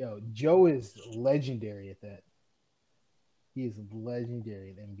 Yo, Joe is legendary at that. He is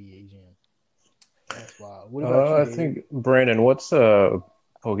legendary at NBA Jam. That's wild. What about you, I David? think Brandon. What's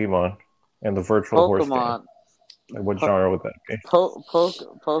Pokemon and the virtual horse game? Pokemon. Like, what genre would that be?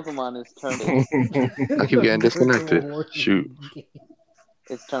 Pokemon is turn-based. I keep getting Virtual disconnected. horse Shoot. game.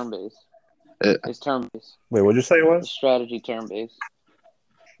 It's turn-based. Uh, It's turn-based. Wait, what'd you say it It's was? strategy turn-based.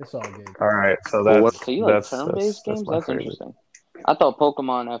 It's all good. All right, so Well, that's what- So you like that's turn-based games? my That's favorite. interesting. I thought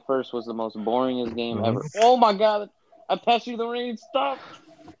Pokemon at first was the most boringest game Mhm. ever. Oh my god! I passed you the reins. Stop.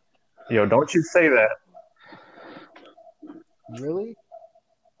 Yo, don't you say that? Really?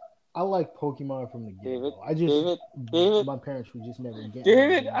 I like Pokemon from the get David, go. I just David, my parents would just never get me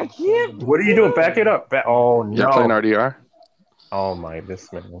David, the I games, so I can't. would What are you doing? Back it up. Oh Y'all playing no. RDR? Oh my,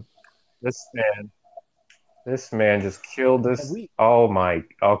 this man. This man just killed Have this. we? Oh my.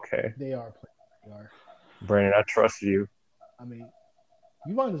 Okay, They are playing. They are. Brandon, I trust you. I mean,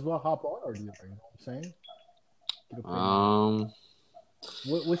 you might as well hop on RDR. You know what I'm saying? Get up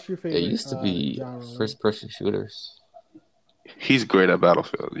there. What's your It favorite used to be genre? Lane? first-person shooters. He's great at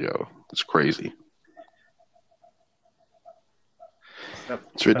Battlefield, yo. It's crazy. That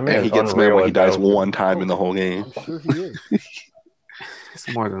man And he is gets mad unreal when he at dies Battlefield. one time in the whole game. I'm sure he is.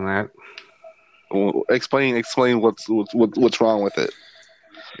 It's more than that. Well, explain what's wrong with it.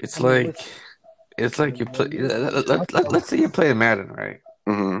 It's I mean, like it's like you play. Let's say you're playing Madden, right?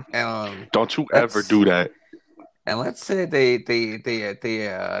 Hmm. Don't you Let's- ever do that. And let's say they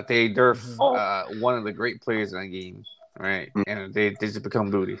nerf one of the great players in the game, right? And they just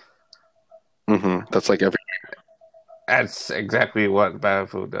become booty. Hmm. That's like every. That's exactly what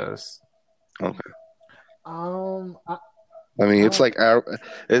Battlefield does. Okay. I I mean, it's like apples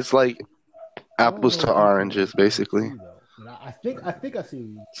don't know to if you oranges, can basically. do, though. But I think I see. What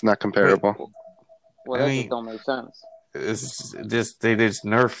you It's not comparable. Well, I that mean- just don't make sense. It's just they just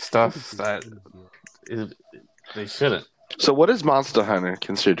nerf stuff that they shouldn't. So, what is Monster Hunter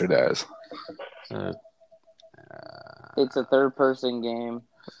considered as? It's a third-person game.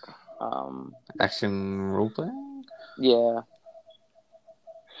 Action role playing. Yeah.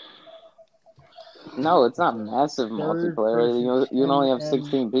 No, it's not massive multiplayer. You only have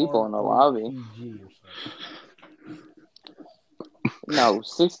 16 people in the lobby. MMORPG or something. No,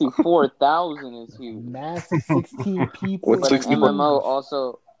 64,000 is huge. Massive 16 people. What's But an 64? MMO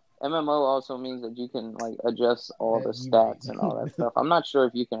also means that you can like adjust all the Yeah, you- stats and all that stuff. I'm not sure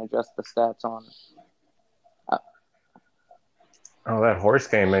if you can adjust the stats on. Oh, that horse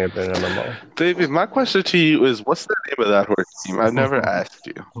game may have been an MMO. David, my question to you is, what's the name of that horse team? I've never asked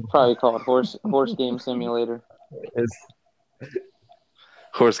you. Probably called Horse Game Simulator. It's,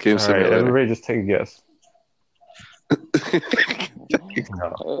 Horse Game all right, Simulator. everybody just take a guess.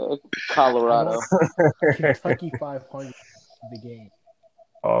 No. Colorado. Kentucky 500, the game.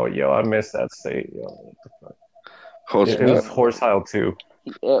 Oh, yo, I missed that state. Yo, what the fuck? Horse It was Horse Isle 2.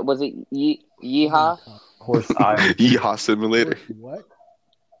 Was it Yeehaw? Horse Isle. Yeehaw Simulator. What?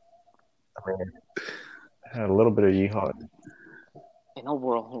 I mean, had a little bit of yeehaw. In a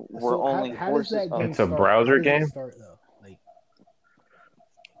world where So only how does horses that are. game It's a start? browser How does it game? start, though? Like,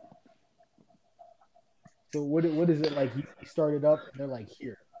 so what is it like? You start it up, and they're like,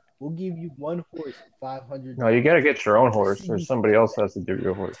 "Here, we'll give you one horse, $500." No, you gotta get your own horse, or somebody else has to do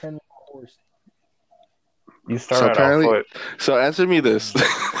your horse. 10 horse. You start So out on apparently- foot. So answer me this. So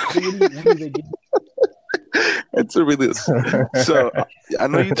what do they give? Answer me this. So I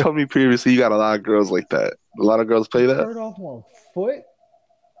know you told me previously you got a lot of girls like that. A lot of girls play that. Start off on foot.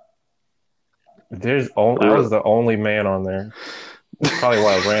 I was the only man on there. That's probably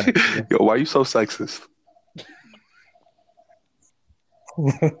why I ran it. Yo, why are you so sexist?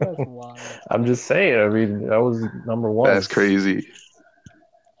 That's wild. I'm just saying. I mean, that was number one. That's crazy.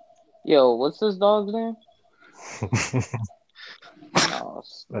 Yo, what's this dog's name? Oh,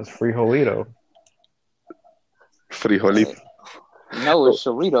 That's Frijolito. Frijolito. no, it's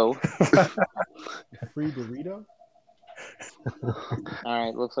Cerrito. Free Dorito. All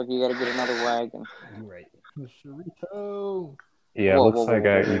right, looks like you got to get another wagon. You're right. The Chorito. Yeah, Whoa, looks whoa, like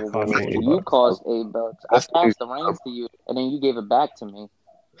whoa, you whoa, whoa, cost whoa, me whoa. $8. You cost $8. I That's passed the reins to you, and then you gave it back to me.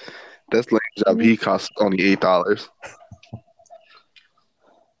 That's lame job. He costs only $8.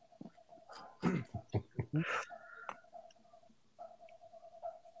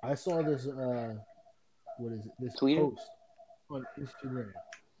 I saw this. What is it? This Tweeter? post on Instagram.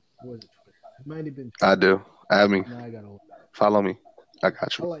 What is it? Twitter? It might have been. I do. Add me. Now I gotta look. Follow me. I got I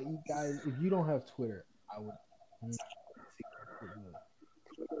you. like you guys. If you don't have Twitter, I would.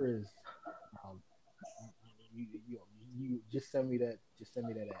 Twitter is. You just send me that. Just send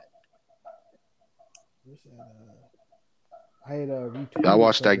me that ad. Where's that? I had retweeted. I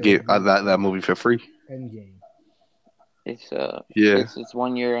watched that game. something That movie for free. Endgame. It's Yeah. it's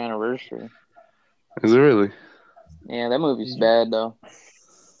 1 year anniversary. Is it really? Yeah, that movie's bad though.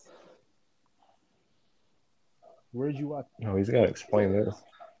 Where'd you watch? No, he's got to explain this.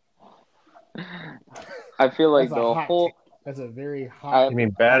 I feel like That's a the hot whole take. That's a very hot. You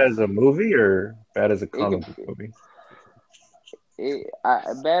mean bad as a movie or bad as a comic book movie?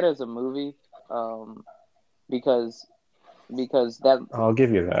 bad as a movie, because that I'll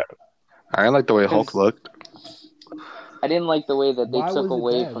give you that. I didn't like the way Hulk looked. I didn't like the way that they Why took was it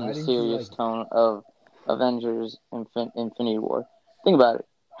away bad? from Why the didn't you serious like it? tone of Avengers Infinity War. Think about it.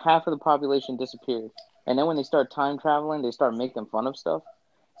 Half of the population disappeared. And then when they start time traveling, they start making fun of stuff.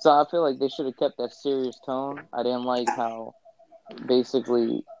 So I feel like they should have kept that serious tone. I didn't like how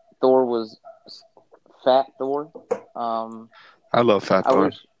basically Thor was fat Thor. I love Fat I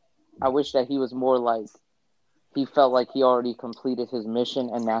Thor. wish that he was more like he felt like he already completed his mission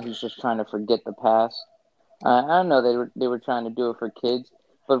and now he's just trying to forget the past. I don't know they were trying to do it for kids,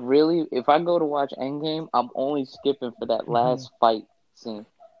 but really, if I go to watch Endgame, I'm only skipping for that last fight scene.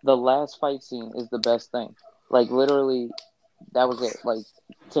 The last fight scene is the best thing. Like literally, that was it. Like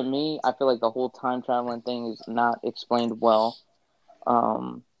to me, I feel like the whole time traveling thing is not explained well.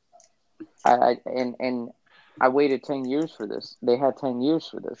 Um, and I waited 10 years for this. They had 10 years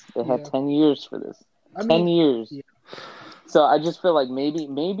for this. They had Yeah. 10 years for this. I 10 years. yeah. So I just feel like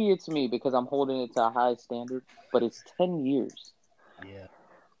maybe it's me because I'm holding it to a high standard, but it's 10 years. Yeah.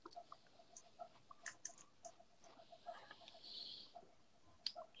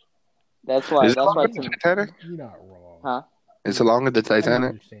 That's why. Is it That's why. longer than Titanic? You're not wrong. Huh? Is it longer than I Titanic?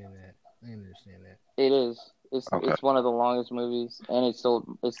 understand that. It is. Okay. It's one of the longest movies, and it's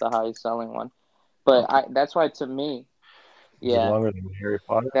the highest selling one. But that's why to me, Is it yeah, longer than Harry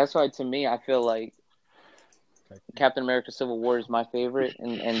Potter? that's why to me I feel like Captain America: Civil War is my favorite,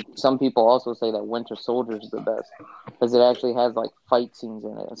 and some people also say that Winter Soldier is the best because it actually has like fight scenes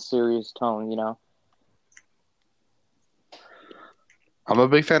in it, a serious tone, you know. I'm a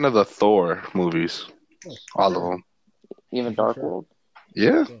big fan of the Thor movies. All of them. Even Dark World.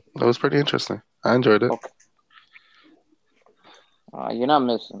 Yeah, that was pretty interesting. I enjoyed it. Okay. You're not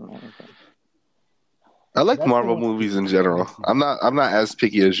missing anything. I like That's Marvel the one- movies in general. I'm not as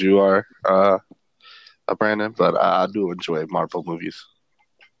picky as you are, Brandon, but I do enjoy Marvel movies.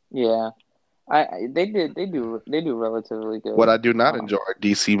 Yeah, they do relatively good. What I do not enjoy are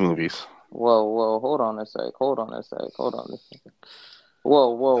DC movies. Whoa, hold on a sec.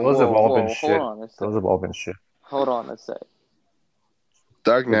 Whoa, Those have all been hold shit. on a sec. Those have all been shit. Hold on a sec.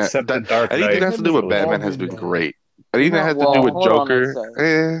 Dark Knight. Except the Dark Anything Knight. that has to do with All Batman has been been bad. great. Anything that has to Well, do with hold on a Joker,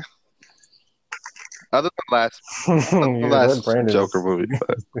 sec. other than the Yeah, last that Brandon Joker is- movie.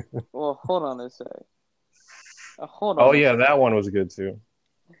 But Well, hold on a sec. Hold on. Oh a yeah, sec. that one was good too.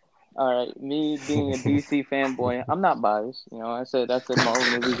 All right, me being a DC fanboy, I'm not biased. You know, I said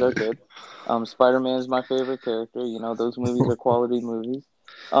Marvel movies are good. Spider-Man is my favorite character. You know, those movies are quality movies.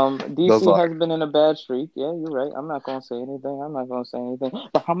 Those DC are. has been in a bad streak. Yeah, you're right. I'm not gonna say anything.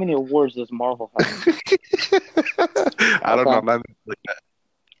 But how many awards does Marvel have? I don't know. Okay. Nothing like that.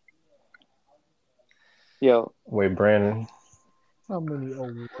 Yo. Wait, Brandon, How many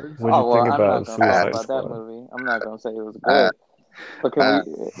awards? what'd you think I'm about not gonna talk Suicide about that Squad? movie. I'm not gonna say it was good.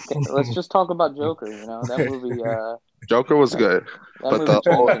 But let's just talk about Joker? You know, that movie. Joker was good, That but movie the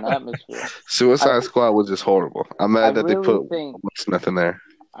changed an atmosphere. Suicide Squad was just horrible. I'm mad that they put Will Smith in there.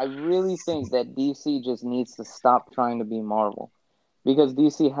 I really think that DC just needs to stop trying to be Marvel because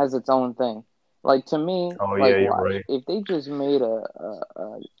DC has its own thing. Like to me, Oh like yeah, you're right. if they just made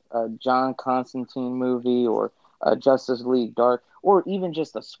a John Constantine movie or a Justice League Dark or even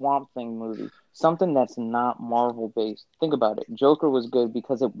just a Swamp Thing movie, something that's not Marvel based. Think about it. Joker was good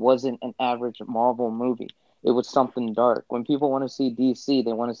because it wasn't an average Marvel movie. It was something dark. When people want to see DC,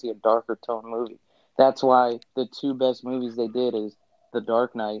 they want to see a darker tone movie. That's why the two best movies they did is The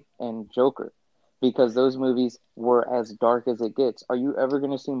Dark Knight and Joker, because those movies were as dark as it gets. Are you ever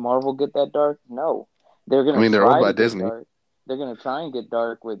going to see Marvel get that dark? No. They're going to they're try owned by to get Disney. dark. They're going to try and get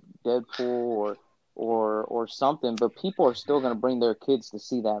dark with Deadpool or something, but people are still going to bring their kids to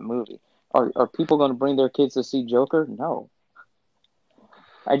see that movie. Are people going to bring their kids to see Joker? No.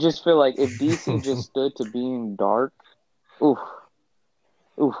 I just feel like if DC just stood to being dark, oof.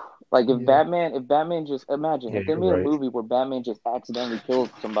 Like if Batman just imagine if they made a movie where Batman just accidentally kills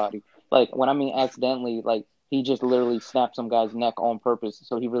somebody. Like when I mean accidentally, like he just literally snapped some guy's neck on purpose,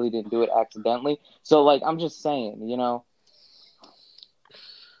 so he really didn't do it accidentally. So like I'm just saying, you know.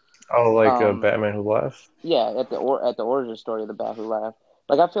 Oh, like Batman Who Laughs? Yeah, at the origin story of the Bat Who Laughed.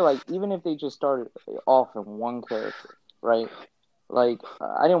 Like I feel like even if they just started off in one character, right? Like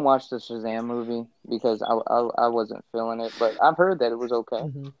I didn't watch the Shazam movie because I wasn't feeling it, but I've heard that it was okay.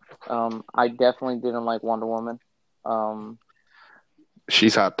 Mm-hmm. I definitely didn't like Wonder Woman.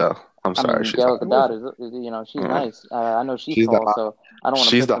 She's hot though. I'm sorry. She's Gal hot. Gadot is, you know, she's nice. I know she's tall, so I don't want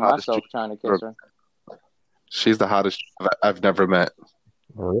to picture myself trying to kiss her. She's the hottest I've never met.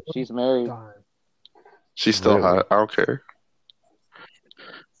 Really? She's married. Darn. She's still hot. I don't care.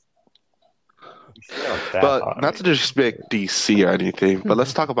 But not to disrespect DC or anything, but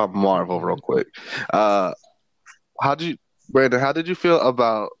let's talk about Marvel real quick. Brandon, how did you feel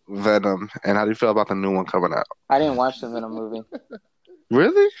about Venom, and how do you feel about the new one coming out? I didn't watch the Venom movie.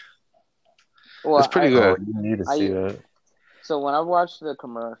 Really? Well, It's pretty Oh, good. you need to see that. So when I watched the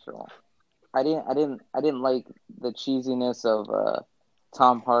commercial, I didn't like the cheesiness of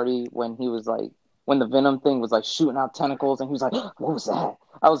Tom Hardy when he was like when the Venom thing was like shooting out tentacles and he was like, "What was that?"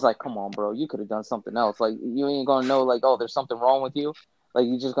 I was like, "Come on, bro, you could have done something else. Like you ain't gonna know like, oh, there's something wrong with you. Like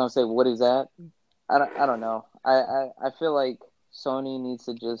you just gonna say, what is that?" I don't know. I feel like Sony needs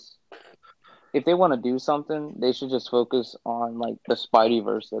to just if they want to do something, they should just focus on like the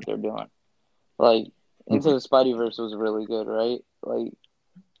Spideyverse that they're doing. Like Into the Spideyverse was really good, right? Like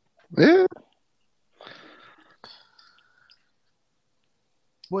Yeah.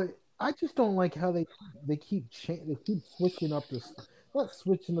 But I just don't like how they keep they keep switching up this, not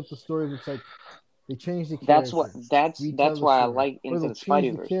switching up the story, but it's like they change the that's what character, retell that's the why I story, like or Into they'll the change the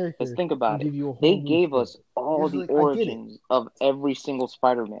Spideyverse. Let's character think and about it. give you a They whole new gave story. us all It's the like I get it. origins of every single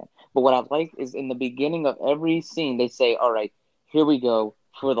Spider-Man. But what I like is in the beginning of every scene, they say, "All right, here we go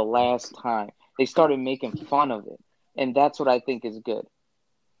for the last time." They started making fun of it, and that's what I think is good.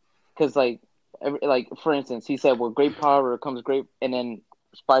 Because like for instance, he said, "With great power comes great," and then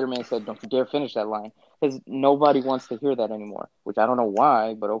Spider-Man said, "Don't you dare finish that line," because nobody wants to hear that anymore. Which I don't know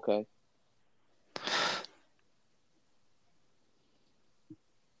why, but okay.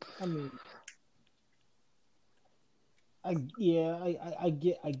 I mean, I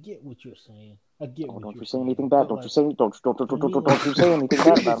get what you're saying. I get Oh, what don't you're you say saying. anything bad. But Don't you like say don't for me, don't you like say anything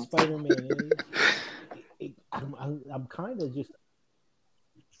bad with about him. Spider-Man, I'm kind of just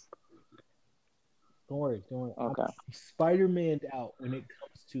don't worry. I'm Okay. Spider-Man out when it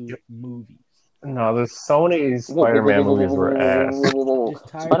comes to movies. No, the Sony Whoa, whoa, whoa, Spider-Man whoa, whoa, movies whoa, were whoa, whoa, ass. whoa, whoa, whoa, whoa. Just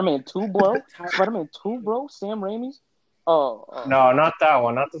tired. Spider-Man 2, bro. tired. Spider-Man 2, bro. Sam Raimi's. Oh, No, not that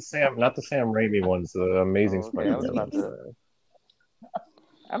one. Not the Sam Raimi ones. The Amazing okay. I was Spider-Man about ones. to.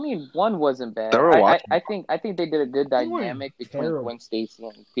 I mean, one wasn't They bad. were watching. I think they did a good They weren't dynamic between terrible. Gwen Stacy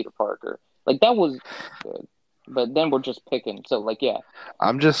and Peter Parker. Like that was good. But then we're just picking. So like, yeah.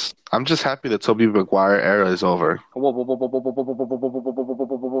 I'm just happy that Tobey Maguire era is over. Whoa, whoa, whoa, whoa, whoa, whoa, whoa, whoa, whoa, whoa, whoa,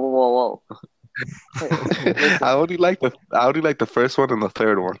 whoa, whoa, whoa, whoa. Listen, I only like the first one and the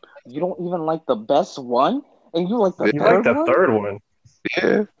third one. you don't even like the best one, and you like the You third like the one. third one?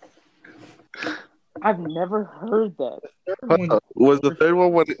 Yeah. I've never heard that. Was the third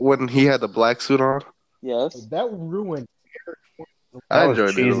one when he had the black suit on? Yes. That ruined. I That was enjoyed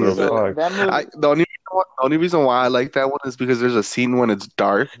it a cheesy little as bit. fuck. That movie. The only reason why I like that one is because there's a scene when it's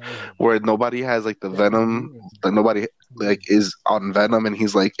dark where nobody has like the venom, like nobody like is on Venom, and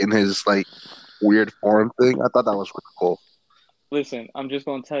he's like in his like weird form thing. I thought that was really cool. Listen, I'm just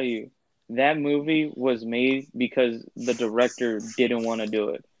gonna tell you, that movie was made because the director didn't want to do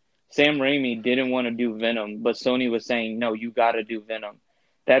it. Sam Raimi didn't want to do Venom, but Sony was saying, "No, you got to do Venom."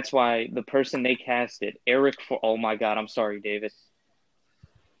 That's why the person they casted, oh my God, I'm sorry, David.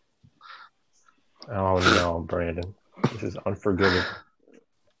 Oh no, Brandon, this is unforgivable.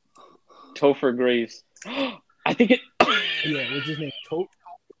 Topher Grace. I think it. Yeah, what's his name?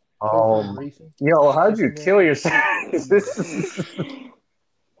 Grayson? Yo, how'd you kill yourself?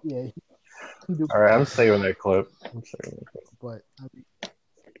 Yeah. All right, I'm saving that clip. But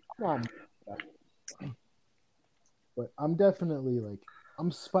I'm definitely like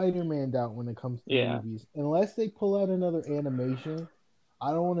I'm Spider-Man out when it comes to movies. Unless they pull out another animation,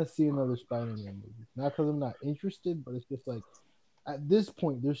 I don't want to see another Spider-Man movie. Not because I'm not interested, but it's just like at this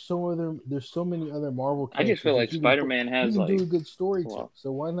point, there's so many other Marvel characters. I just feel like Spider-Man has do like a good story too.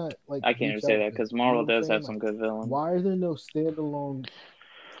 So why not like? I can't even say that because Marvel does have some good villains. Why are there no standalone?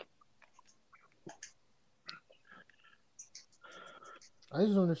 I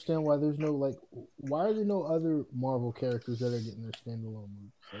just don't understand why there's no like. Why are there no other Marvel characters that are getting their standalone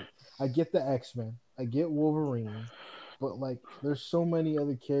movies? Like, I get the X-Men, I get Wolverine, but like, there's so many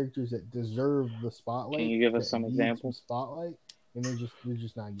other characters that deserve the spotlight. Can you give us some examples? Spotlight, and they're just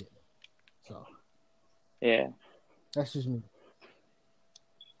not getting it. So, yeah, that's just me.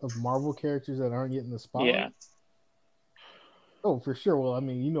 Of Marvel characters that aren't getting the spotlight. Yeah. Oh, for sure. Well, I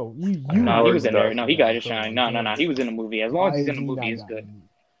mean, you No, he was in there. No, he got his shine. No. He was in a movie. As long as he's in a movie, he's good.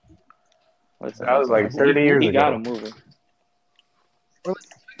 Listen, that was like 30 years ago. He got a movie.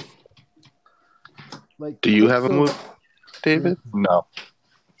 Like, do you have a movie, David? No.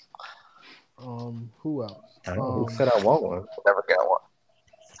 Who else? Who said I want one? Never got one.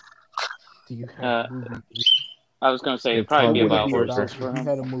 Do you have a movie? I was gonna say it'd probably be about horses for him.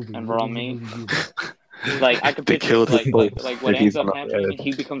 Had a movie. And we're all me. Like I could picture like what ends up happening.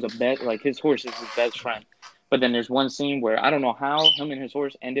 He becomes his horse is his best friend. But then there's one scene where I don't know how him and his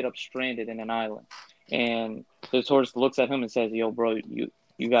horse ended up stranded in an island, and his horse looks at him and says, "Yo, bro,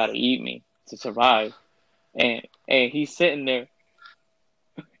 you gotta eat me to survive." And he's sitting there.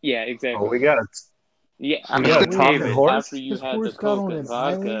 Yeah, Oh, exactly. we got Yeah, I we mean, got a Wait, talking David, horse. after you his had the horse got Coke on and an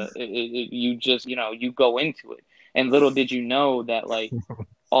vodka, island. you just, you go into it. And little did you know that, like,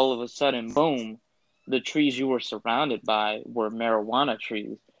 all of a sudden, boom, the trees you were surrounded by were marijuana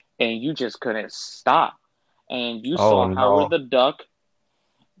trees, and you just couldn't stop. And you Oh saw Howard no! the Duck,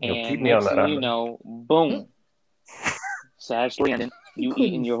 Yo, keep and me on next that thing you island. know, boom, sad story ending. You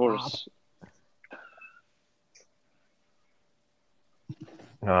eating Couldn't your stop. horse.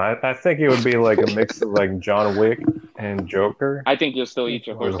 No, I think it would be like a mix of like John Wick and Joker I think you'll still eat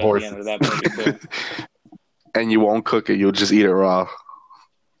your with horse at the end of that movie too. And you won't cook it. You'll just eat it raw.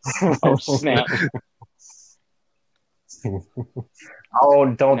 Oh snap! Oh,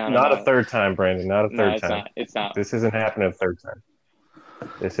 don't No, not a no. third time, Brandon. Not a No, third it's time. not. It's not. This isn't happening a third time.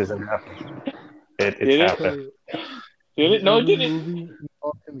 This isn't happening. It's Did it? happening. Did it? No, it Every didn't. movie, you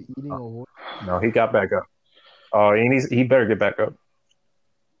saw him eating a horse. No, he got back up. Oh, he better get back up.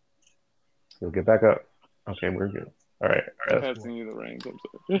 He'll get back up. Okay, we're good. All right. I'm passing you the reins. I'm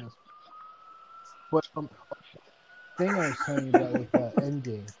sorry. But thing I was telling you about with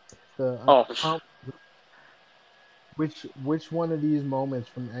Endgame, Oh, which one of these moments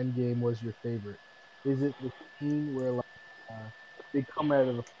from Endgame was your favorite? Is it the scene where like they come out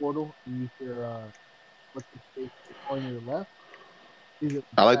of the portal and you hear what's the face on your left? Is it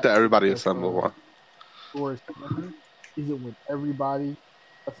I like that everybody of, assembled one. Thor's hammer? Is it when everybody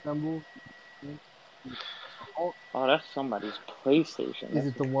assembles? oh, that's somebody's PlayStation. Is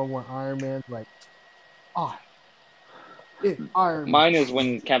it the one where Iron Man's like, it's Iron Man? Mine is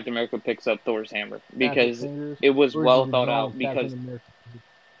when Captain America picks up Thor's hammer because it was Or well is it thought the out. Captain Because,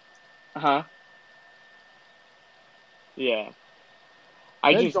 America? yeah,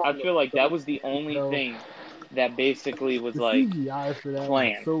 I That don't feel like look that so was the only so- thing that basically was The like CGI for that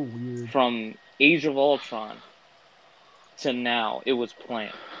planned. was so weird. from Age of Ultron to now. It was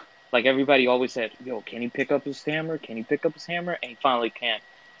planned. Like everybody always said, "Yo, can he pick up his hammer? Can he pick up his hammer?" And he finally can.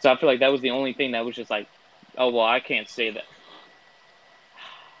 So I feel like that was the only thing that was just like, "Oh well, I can't say that."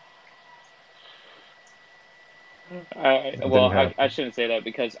 I shouldn't say that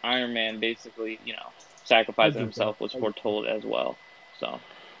because Iron Man basically, sacrificing himself was foretold as well. So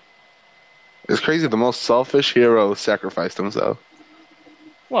It's crazy. The most selfish hero sacrificed himself.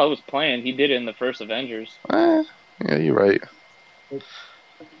 well, it was planned. He did it in the first Avengers. Yeah, you're right.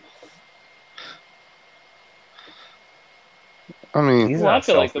 I mean, He's Well, I not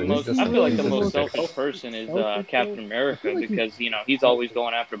feel like the selfish. most selfish person is Selfish, Captain though? America I feel like because he's always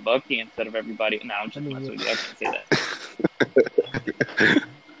going after Bucky instead of everybody. No, I'm just messing with you. I can't say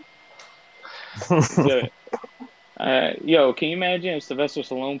that. Yo, can you imagine if Sylvester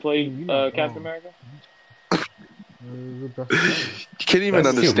Stallone played You're not Captain wrong. America? you can't even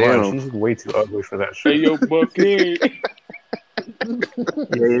That's too understand much. him. He's way too ugly for that Hey, shit. yo, Bucky.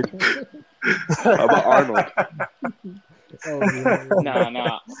 How about Arnold?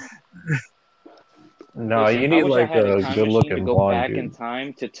 Nah. No, Listen, you I need wish I like had a a time machine to good-looking go blonde back in dude.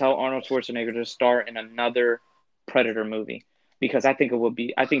 time to tell Arnold Schwarzenegger to star in another Predator movie because I think that would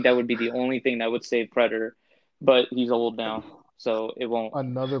be the only thing that would save Predator, but he's old now, so it won't.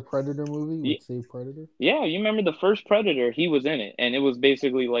 Another Predator movie would save Predator? Yeah, you remember the first Predator? He was in it, and it was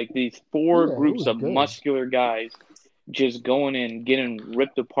basically like these four Yeah, it groups was of good. muscular guys just going in, getting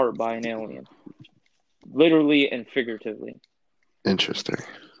ripped apart by an alien, literally and figuratively. Interesting.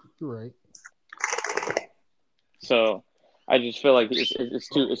 You're right. So I just feel like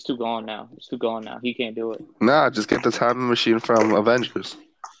it's too gone now. It's too gone now. He can't do it. Nah, just get the time machine from Avengers.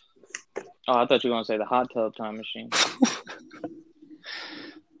 Oh, I thought you were gonna say the hot tub time machine.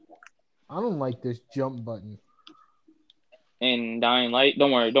 I don't like this jump button. In Dying Light,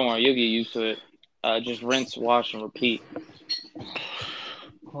 don't worry, you'll get used to it. Just rinse, wash, and repeat.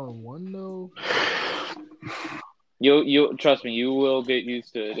 Part one though. You trust me, you will get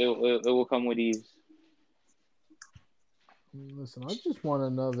used to it. It will come with ease. Listen, I just want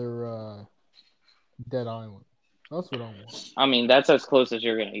another Dead Island. That's what I want. I mean, that's as close as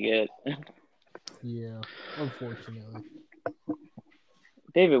you're gonna get. Yeah, unfortunately.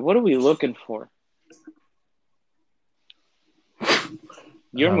 David, what are we looking for?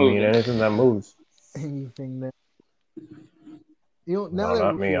 You're moving. Anything that moves. Anything that now No, that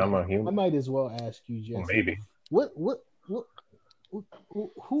not we're me. here, I'm a I human. might as well ask you, Jesse. Well, maybe. What?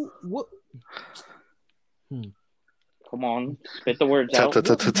 Come on, spit the words out.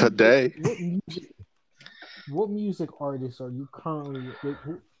 Today. What music artists are you currently?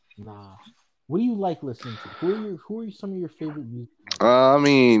 What do you like listening to? Who are some of your favorite music artists? I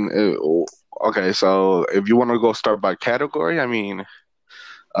mean, Okay, so if you want to go start by category, I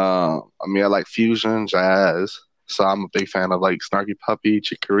like fusion, jazz. So I'm a big fan of like Snarky Puppy,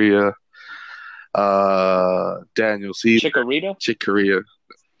 Chick Corea, Daniel Caesar, Chikorita? Chick Corea.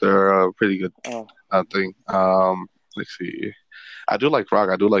 They're pretty good, Oh, I think. Let's see. I do like rock.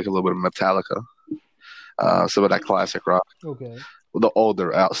 I do like a little bit of Metallica. Some of that classic rock. Okay. The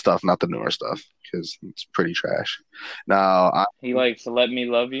older out stuff, not the newer stuff, because it's pretty trash. Now, he likes Let Me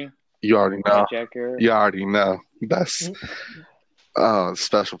Love You you already by know. Jack Garrett. You already know. That's a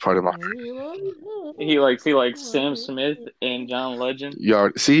special part of my. He likes Sam Smith and John Legend You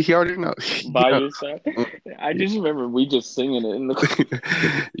already see. He already know. by your side. I just remember we just singing it in the.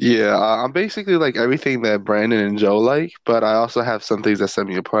 Yeah, I'm basically like everything that Brandon and Joe like, but I also have some things that set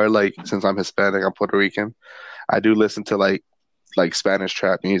me apart. Like since I'm Hispanic, I'm Puerto Rican. I do listen to like Spanish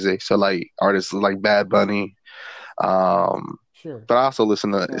trap music, so like artists like Bad Bunny. Sure. But I also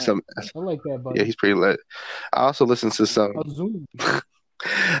listen to Right. some. I like that, buddy. Yeah, he's pretty lit. I also listen to some. Zoom.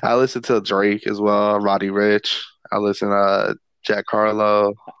 I listen to Drake as well, Roddy Rich. I listen to Jack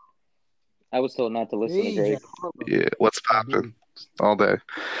Harlow. I was told not to listen to Hey, Drake. Jack Harlow. Yeah, what's poppin' all day.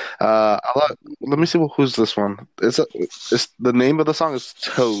 Let me see who's this one. It's the name of the song is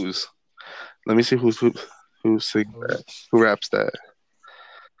Toes. Let me see who sings that. Who raps that?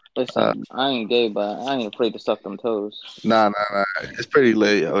 Listen, I ain't gay, but I ain't afraid to suck them toes. Nah. It's pretty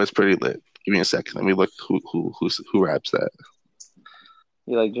lit, yo. It's pretty lit. Give me a second. Let me look who raps that.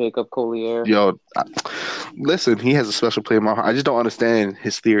 You like Jacob Collier? Yo, listen, he has a special place in my heart. I just don't understand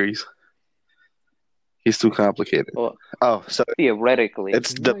his theories. He's too complicated. Well, so theoretically,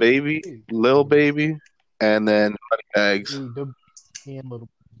 it's the baby, Lil Baby, and then Moneybags. And Little.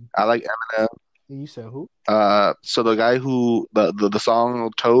 I like Eminem. You said who? So the guy who the song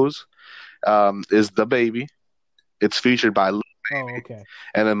Toes, is the baby. It's featured by Lil Baby. Oh, okay.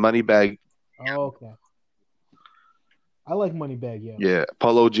 And then Moneybag. Oh, okay. I like Moneybag, yeah. Yeah,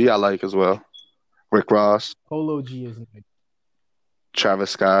 Polo G I like as well. Rick Ross, Polo G is nice.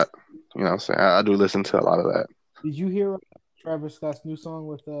 Travis Scott. You know what I'm saying? I do listen to a lot of that. Did you hear Travis Scott's new song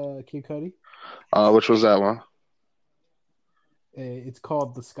with Kid Cudi? Which was that one? It's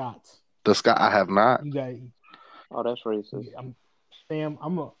called The Scots. The Scott I have not. You got. oh, that's racist. Sam,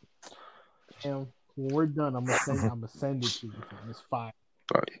 when we're done, I'm gonna send it to you. Fam. It's fire.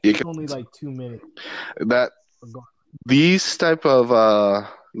 It's only like 2 minutes. These type of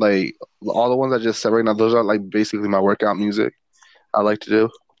like all the ones I just said right now, those are like basically my workout music I like to do.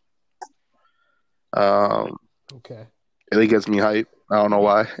 Okay. It gets me hype. I don't know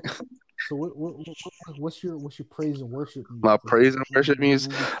why. So what's your praise and worship music? My praise and worship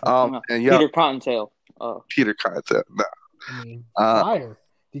music. And yeah, Peter Cottontail. Oh, Peter Cottontail. No. I mean, fire.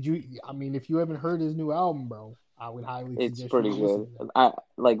 Did you? I mean, if you haven't heard his new album, bro, I would highly it's suggest pretty you good. listen to it.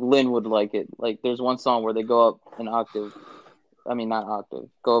 Like Lynn would like it. Like there's one song where they go up an octave. I mean, not octave.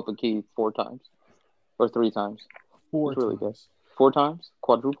 Go up a key 4 times or 3 times. 4 It's really times. good. 4 times?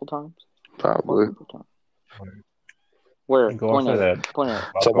 Quadruple times? Probably. Quadruple times. Where? Go Point after at. that. Point at.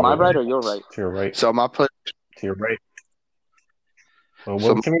 So My right or your right? To your right. So my play To your right. Well,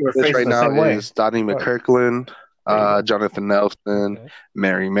 so can we my rephrase list right the now same way? is Donnie McKirkland, Jonathan Nelson, Okay.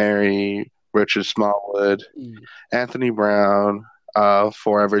 Mary, Richard Smallwood, Yeah. Anthony Brown,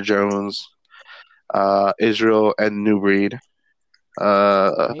 Forever Jones, Israel and New Breed,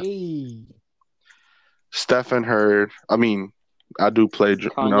 Hey. Stephen Hurd. I mean, I do play.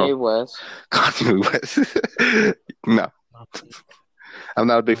 Kanye West. Kanye West. No, I'm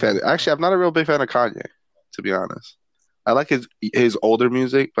not a big fan. Actually, I'm not a real big fan of Kanye, to be honest. I like his older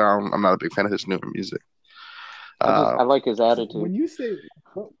music, but I'm not a big fan of his newer music. I like his attitude. When you say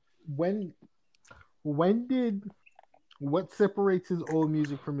when did what separates his old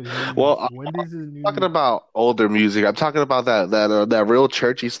music from his new music? Well, When does his new talking about older music. I'm talking about that real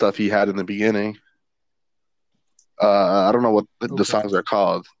churchy stuff he had in the beginning. I don't know what the songs are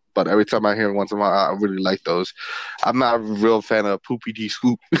called, but every time I hear it once in a while, I really like those. I'm not a real fan of Poopy D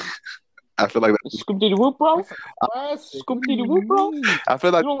Scoop. I feel like Scoop Diddy Whoop, bro. Scoop Diddy Whoop, bro. I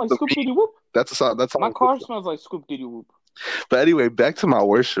feel like You don't like Scoop Diddy Whoop? that's a song. That's My car smells like Scoop Diddy Whoop. But anyway, back to my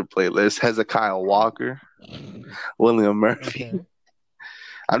worship playlist. Hezekiah Walker, William Murphy. Okay.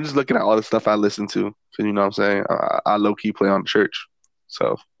 I'm just looking at all the stuff I listen to because you know what I'm saying. I low key play on church,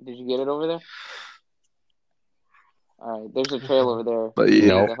 so. Did you get it over there? All right, there's a trail over there. But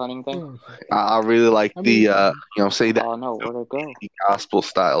yeah, The hunting thing. I really like the say that Oh no, where'd it go? gospel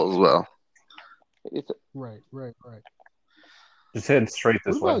style as well. Right. Just head straight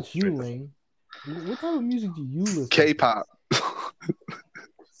this What way. about you, Lane? What type of music do you listen to? K-pop.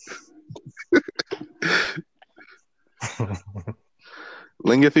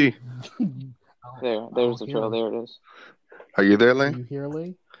 Lingathy, There's the trail. There it is. are you there, Are Ling? you here,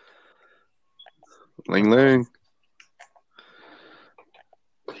 Lee? Ling.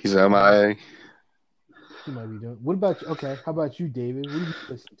 He's MIA. He might be doing. What about you? Okay, how about you, David? What do you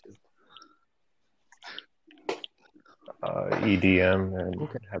listen to? EDM and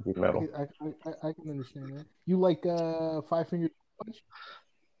Okay. heavy metal. I can understand that. You like Five Finger Punch?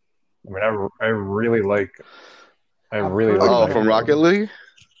 I mean, I really like. I I've really heard like. Oh, of from it. Rocket League?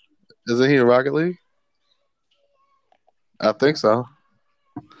 Isn't he in Rocket League? I think so.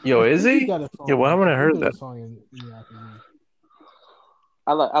 Yo, is He he? got a song. Yo, well, I haven't heard He got that. a song in Rocket League.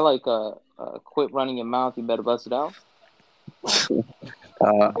 I like quit running your mouth. You better bust it out.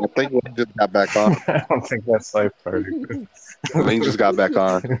 I think Ling just got back on. I don't think that's Life Party. Ling just got back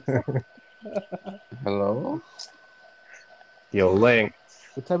on. Hello? Yo, Link.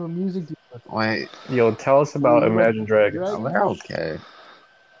 What type of music do you listen to? Wait, Yo, tell us about Imagine Dragons. Right. oh, they're okay.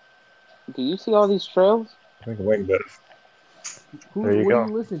 Do you see all these trails? I think Link does. Who, There you what go.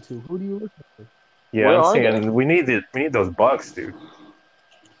 do you listen to? Who do you listen to? Yeah, Where I'm are saying we need those bucks, dude.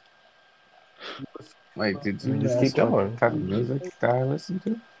 Wait, did you Just ask keep what going. type of music that I listen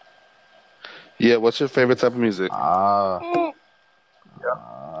to? Yeah, what's your favorite type of music?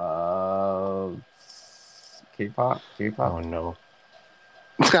 K-pop? Oh no.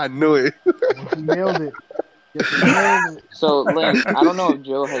 I knew it. You nailed it. Yes, you nailed it. So, Link, I don't know if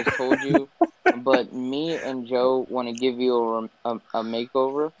Joe has told you, but me and Joe want to give you a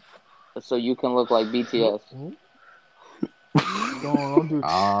makeover so you can look like BTS. Don't do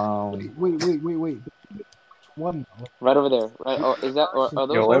it. Wait. One. Right over there. Right? Oh, is that? Or are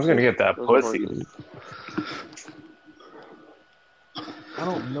those Yo, Link's gonna horses? get that Those are pussy. horses. I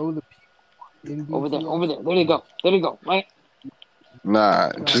don't know the people in Over there. BTS. Over there. There you go. There you go. Right.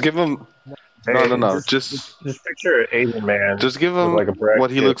 Nah, just give him. No. Just picture an Asian man. give him With like a brag what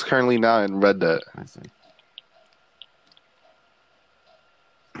he tip. looks currently now in Red Dead. I see.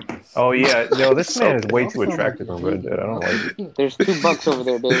 Oh yeah, yo, this So man is way cool. too attractive in Red Dead. I don't like it. There's $2 over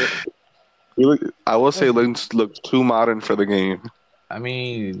there, David. I will say Link looks too modern for the game. I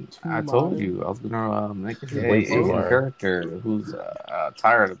mean, Too I told modern. you I was gonna make a Way too Asian modern. character who's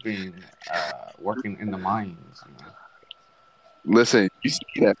tired of being working in the mines. You know? Listen, you see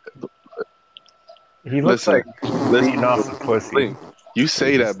that? He looks Listen, like eating off the pussy. Link, you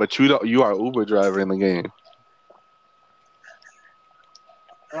say that, but you don't. You are Uber driver in the game.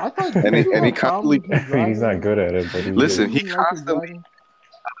 I thought And he- you and he had problems constantly- with driving. He's not good at it, but he's Listen, You he didn't like his constantly driving?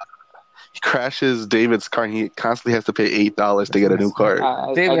 he crashes David's car, and he constantly has to pay $8 to get a new car.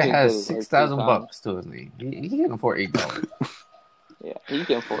 I David just did has it like 6,000 3 times. bucks to his name. He can afford $8. Yeah, he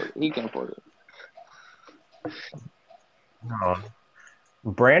can afford it. He can afford it. No.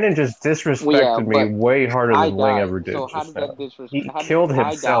 Brandon just disrespected Well, yeah, me but way harder I than Ling died. ever did So how just did now. that disrespect? He killed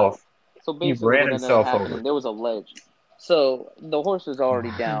himself. So He basically, ran what ended himself up happening, over. there was a ledge. So the horse was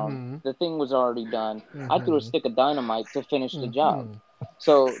already down. Mhm. The thing was already done. I threw a Mhm. stick of dynamite to finish the job. Mhm.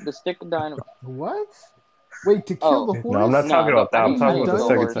 So the stick of dynamite. What? Wait, to kill Oh. the horse? No, I'm not talking about that. I'm talking about the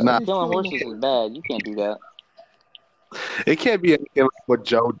second horses. time. Nah. Killing horses is bad. You can't do that. It can't be anything like what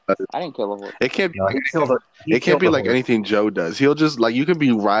Joe does. I didn't kill a horse. It can't be No, like he killed it can't be like horse. anything Joe does. He'll just like you can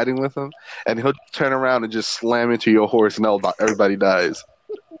be riding with him, and he'll turn around and just slam into your horse, and everybody dies.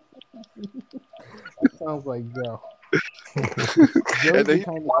 That sounds like Joe. And Joe's then the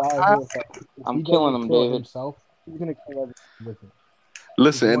kind of guy who, if I'm he killing doesn't him, kill David. himself, he's gonna kill everyone with him.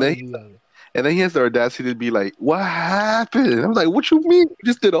 Listen, and One or then the other. he has the audacity to be like, "What happened?" I'm like, "What you mean? You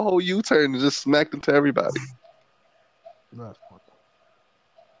just did a whole U-turn and just smacked into everybody." That's funny.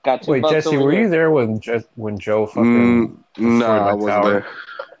 Got $2 Wait, Jesse, over were here. you there when Joe fucking No, destroyed I my wasn't tower there.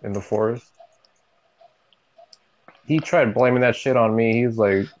 in the forest? He tried blaming that shit on me. He's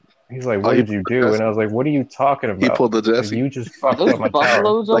like, what he did you pulled do? the And I was like, what are you talking about? He pulled the Like, Jesse. you just Are fucked those up my tower.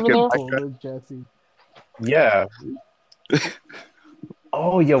 buffaloes Like over in there? my- Hold it, Jesse. Yeah.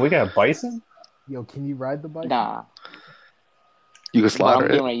 Oh, yo, we got bison? Yo, can you ride the bike? Nah. You can But I'm slaughter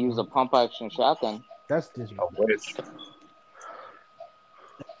getting it. ready to use a pump action shotgun. That's Oh, disrespectful. which?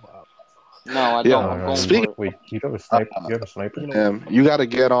 No, I Yeah. don't. I'm going Speak- for it. Wait, you have a sniper? You have a sniper? You got to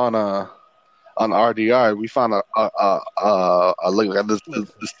get on RDR. We found like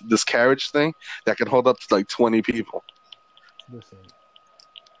this carriage thing that can hold up to like 20 people. Listen.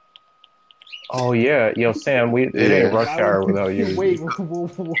 Oh yeah, yo Sam, it Yeah. ain't rush hour without you. Wait,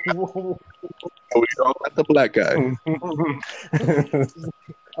 whoa. Oh, we all got the black guy.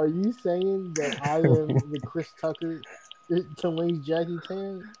 Are you saying that I am the Chris Tucker to Lane's Jackie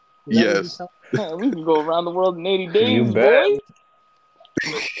Chan? Is that what Yes. you're Man, we can go around the world in 80 days, You bet. boy.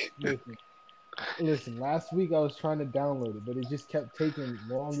 Listen, Listen, last week I was trying to download it, but it just kept taking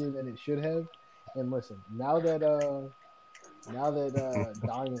longer than it should have. And listen, now that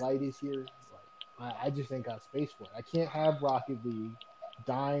Dying Light is here, like I just ain't got space for it. I can't have Rocket League,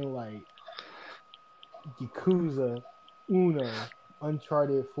 Dying Light, Yakuza, Uno,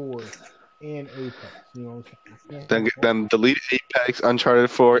 Uncharted 4, and Apex. You know what I'm saying? Then delete Apex, Uncharted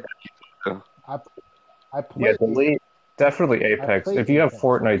 4. I played. Yeah, delete. Definitely Apex. played If you have Apex.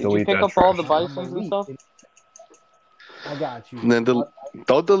 Fortnite, Did you delete pick that up all trash. the I'm a bisons and week, stuff? and I got you. And then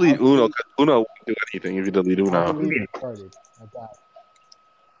don't delete Uno, because Uno won't do anything if you delete I Uno. believe Uncharted. I got it.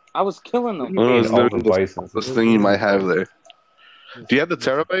 I was killing them. Uno is all literally the the bisons. smallest thing you might have there. Listen, Do you have the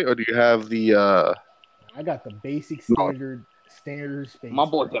listen. terabyte or do you have the I got the basic No. standard space. My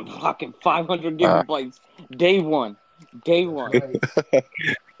boy been rocking 500 Uh. gigabytes day one. Day one. Right.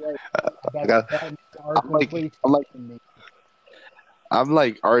 I got the Batman Arkham I'm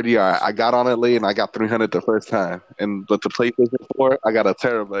like RDR. I got on it late and I got 300 the first time. And with the PlayStation 4, I got a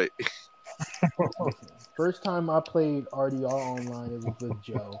terabyte. First time I played RDR online, it was with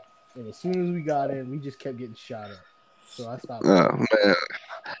Joe, and as soon as we got in, we just kept getting shot at. So I stopped. Oh man.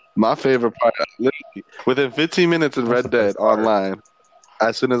 My favorite part, literally, within 15 minutes in That's Red the best Dead part. online,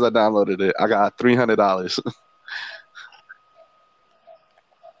 as soon as I downloaded it, I got $300.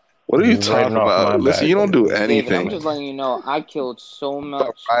 What are you You're writing talking off my about? Listen, back. you don't do David, I'm anything. just letting you know I killed so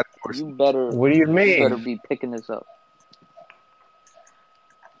much. You better What do you better mean? be picking this up.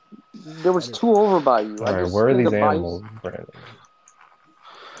 There was two over by you. All I right, just where are seen these the animals, bison. Brandon?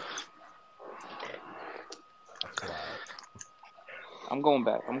 I'm going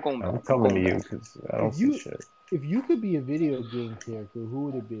back. I'm I'm coming to going you back. because I don't If see you- shit. If you could be a video game character, who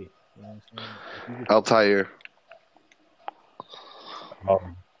would it be? You know what I'm saying? If you could- Altair.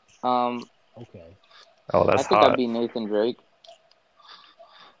 Okay, Oh, I that's think hot. I'd be Nathan Drake.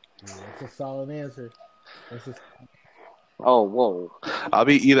 yeah, that's a solid answer. That's just Oh, whoa. I'll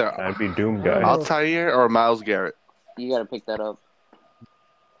be either I'd be Doom I don't guy. know. Altair or Miles Garrett. You got to pick that up.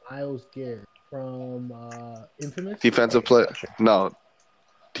 Miles Garrett from Infamous. Defensive player. No.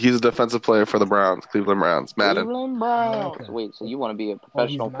 He's a defensive player for the Browns, Cleveland Browns. Madden. Cleveland Browns. Okay. Wait, so you want to be a Oh,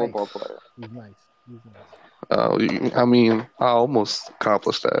 he's professional nice. football player? He's nice. He's nice. I mean, I almost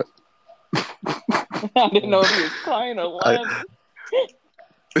accomplished that. I didn't know if he was crying or laughing.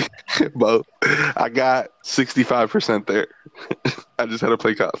 But I got 65% there. I just had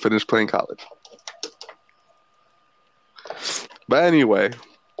to finish playing college. But anyway,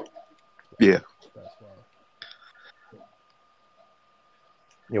 yeah. That's why.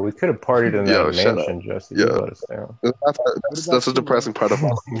 Yeah, we could have partied in Yo, that shut mansion, Jesse. Yeah. You let us down. That's a depressing part of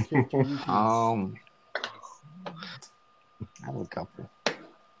it. I have a couple. I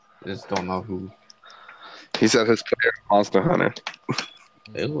just don't know who. He said his player, Monster Hunter.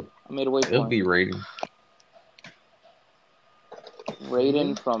 It'll I made a it'll waypoint. be rating.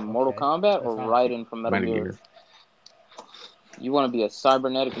 Raiden from Mortal Okay. Kombat or That's hot. Raiden from Metal Metal Gear? Gear. You want to be a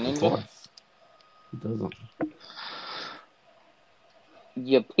cybernetic Of ninja? course. It doesn't.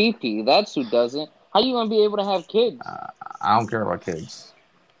 You pee-pee. That's who doesn't. How you gonna be able to have kids? I don't care about kids.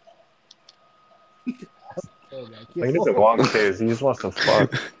 Oh, man. Like, he doesn't want kids. He just wants to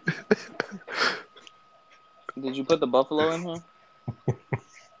fuck. Did you put the buffalo in here?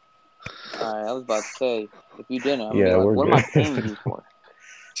 Alright, I was about to say, if you didn't, I'm Yeah, like, we're what am I good. paying you for?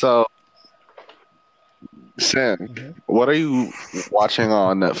 So, Sam, Mhm. what are you watching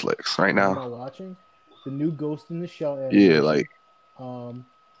on Netflix right What am now? I watching? The new Ghost in the Shell Yeah, animation. like,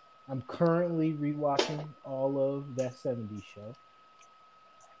 I'm currently rewatching all of that 70s show.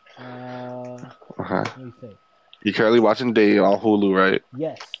 Let me think. you currently watching Day on Hulu, right?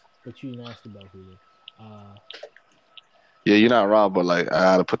 Yes, but you didn't ask about Hulu. Yeah, you're not wrong, but like, I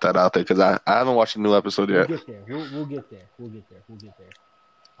gotta put that out there because I haven't watched a new episode We'll yet. get there. We'll get there. We'll get there.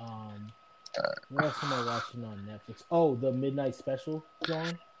 What else am I watching on Netflix? Oh, the Midnight Special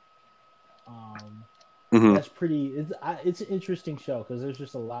song. Hmm. That's pretty. It's an interesting show because there's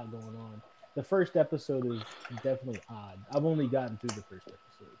just a lot going on. The first episode is definitely odd. I've only gotten through the first episode.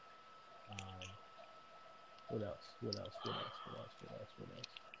 What else?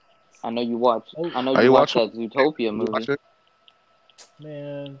 I know you watched. Oh. I know Are you you watched that watching- Zootopia You movie. watch it?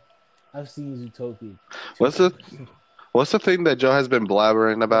 Man, I've seen Zootopia. What's the thing that Joe has been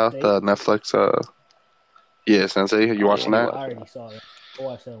blabbering about? The Netflix. Yeah, Sensei. You watching I that? already saw that. I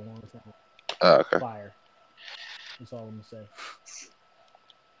watched that one. Okay. Fire. That's all I'm gonna say. It's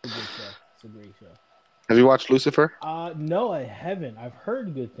a good show. It's a great show. Have you watched Lucifer? No, I haven't. I've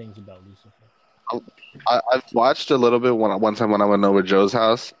heard good things about Lucifer. I've watched a little bit one time when I went over Joe's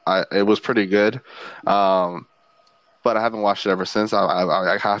house. It was pretty good, but I haven't watched it ever since.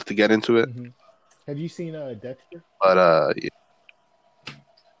 I have to get into it. Mhm. Have you seen Dexter? But yeah.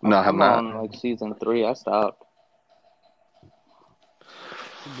 No, I have I'm not. on like season 3. I stopped.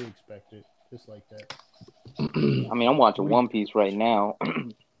 To be expected, just like that. I mean, I'm watching One Piece right now.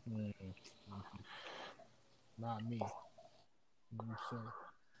 Not me.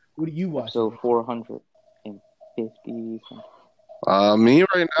 What do you watch? Episode 450. Me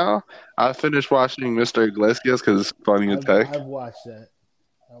right now, I finished watching Mr. Iglesias because it's funny as heck. I've watched that.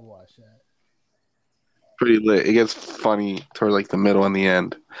 Pretty lit. It gets funny toward like the middle and the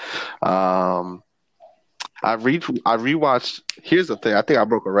end. I rewatched. Here's the thing. I think I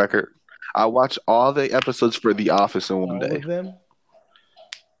broke a record. I watched all the episodes for The Office in one day. All of them?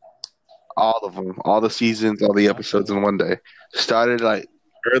 All of them. All the seasons, all the episodes in one day. Started like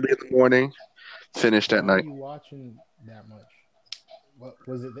early in the morning, finished at Why night. are you watching that much? What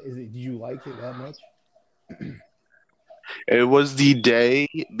was it? Did you like it that much? It was the day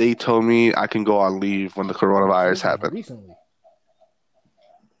they told me I can go on leave when the coronavirus happened. Recently.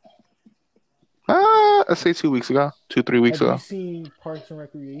 I'd say 2 weeks ago, 3 weeks ago. Have you seen Parks and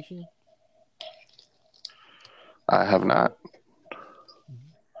Recreation? I have not.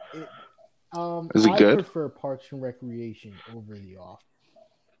 Is it I good? prefer Parks and Recreation over The Office.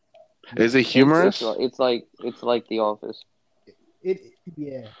 Is it humorous? It's like The Office.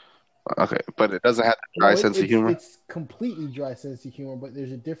 Yeah. Okay, but it doesn't have the dry sense of humor. It's completely dry sense of humor, but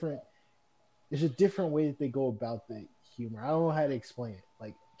there's a different way that they go about the humor. I don't know how to explain it.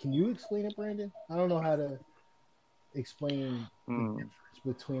 Like, can you explain it, Brandon? I don't know how to explain the difference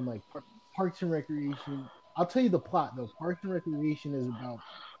between like Parks and Recreation. I'll tell you the plot though. Parks and Recreation is about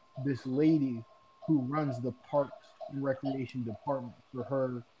this lady who runs the Parks and Recreation department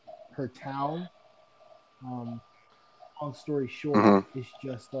for her town. Long story short, it's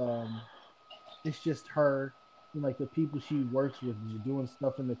just her and like the people she works with is doing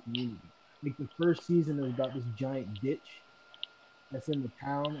stuff in the community. Like the first season is about this giant ditch that's in the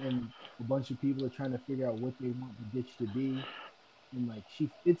town, and a bunch of people are trying to figure out what they want the ditch to be. And like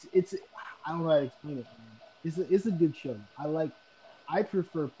it's I don't know how to explain it, man. It's a good show. I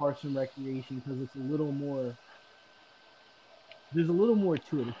prefer Parks and Recreation because it's a little more. There's a little more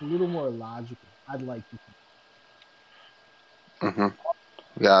to it. It's a little more logical. I'd like to think.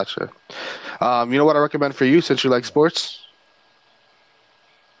 Gotcha. You know what I recommend for you since you like sports?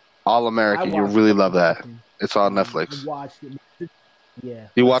 All American. You really love that. It's on Netflix. I watched it. Yeah.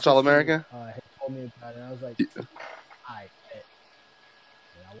 You watch All American? Had told me about it, and I was like, I bet.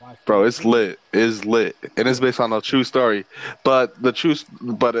 Bro, it's lit. It's lit, and it's based on a true story. But the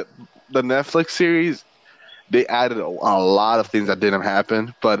Netflix series, they added a lot of things that didn't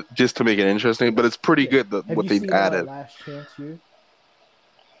happen, but just to make it interesting. But it's pretty good what they've added. Last Chance You?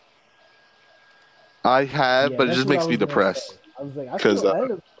 I have, but it just makes me depressed. I was like, I feel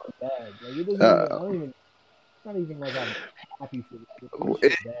bad. Like, it doesn't even, it's not even like I'm happy for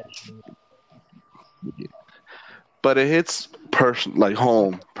it. But it hits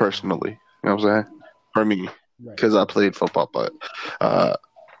home personally. You know what I'm saying? For me, because I played football. But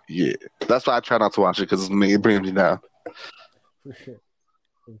yeah, that's why I try not to watch it because it brings me down. For sure.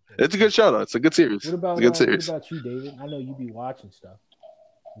 It's a good show though. It's a good series. What about it's a good series. What about you, David? I know you be watching stuff.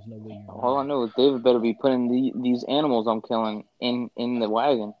 There's no way you're. All I know is David better be putting these animals I'm killing in the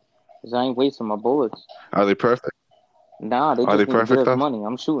wagon, because I ain't wasting my bullets. Are they perfect? Nah, they just need to give us money.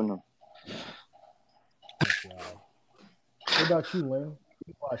 I'm shooting them. What about you, Lynn?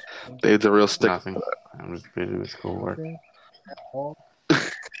 Dave's a real stick. Nothing. I'm just busy with schoolwork. No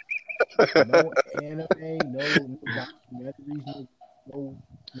anime, no documentaries, no.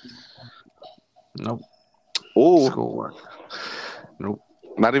 Nope. Oh, Schoolwork. Nope.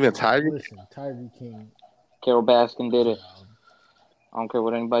 Not even Tiger. Listen, Tiger King. Carol Baskin did it. I don't care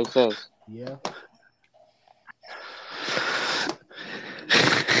what anybody says. Yeah.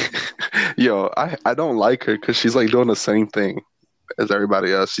 Yo, I don't like her because she's like doing the same thing as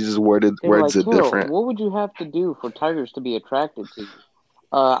everybody else. She just words it different. What would you have to do for tigers to be attracted to you?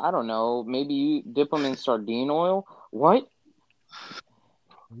 I don't know. Maybe you dip them in sardine oil. What?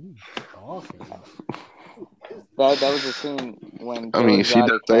 That was the scene when she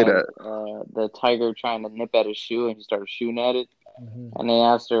does say that. The tiger trying to nip at his shoe, and he started shooting at it. And they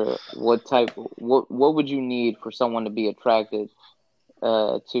asked her what would you need for someone to be attracted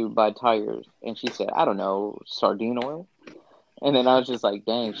to by tigers, and she said, I don't know, sardine oil. And then I was just like,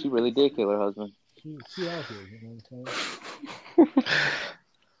 dang, she really did kill her husband. She out here, you know what I'm saying?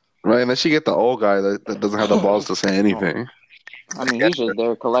 Right, and then she get the old guy that doesn't have the balls to say anything. I mean, he's just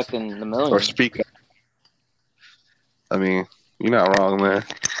there collecting the millions. Or speak up. I mean, you're not wrong, man.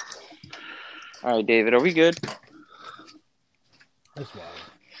 All right, David, are we good? That's wild.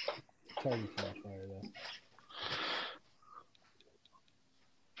 Target's on fire though.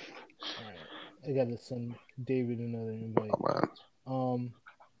 Alright. I gotta send David another invite. Oh, man.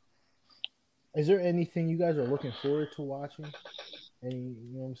 Is there anything you guys are looking forward to watching? Any,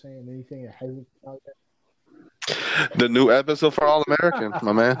 you know what I'm saying? Anything that hasn't out there? The new episode for All American,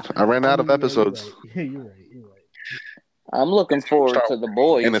 my man. I ran out of episodes. Yeah, you're right. I'm looking forward to The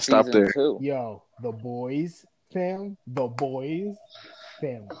Boys And it stopped season there. 2. Yo, The Boys, fam. The Boys,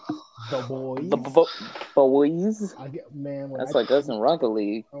 fam. The Boys. The Boys. I get, man. When That's I, like us in Rocket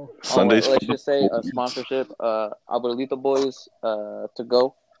League. Sundays. Let's just say a sponsorship. Abuelito Boys to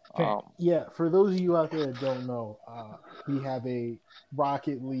go. Yeah, for those of you out there that don't know, we have a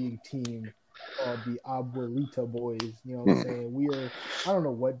Rocket League team called the Abuelita Boys. You know what I'm saying? We are, I don't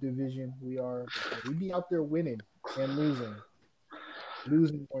know what division we are, but we be out there winning and losing.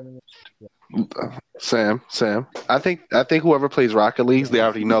 Losing more than winning. Sam. I think whoever plays Rocket Leagues, they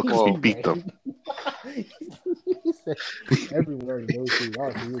already know because we beat them. Everyone already knows who we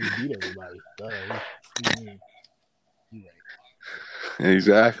are. We really beat everybody. You're right.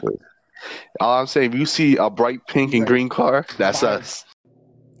 Exactly. All I'm saying, if you see a bright pink and green car, that's us.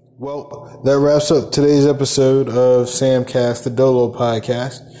 Well, that wraps up today's episode of Samcast, the Dolo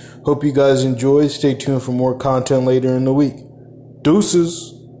podcast. Hope you guys enjoyed. Stay tuned for more content later in the week.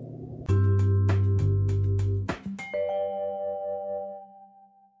 Deuces.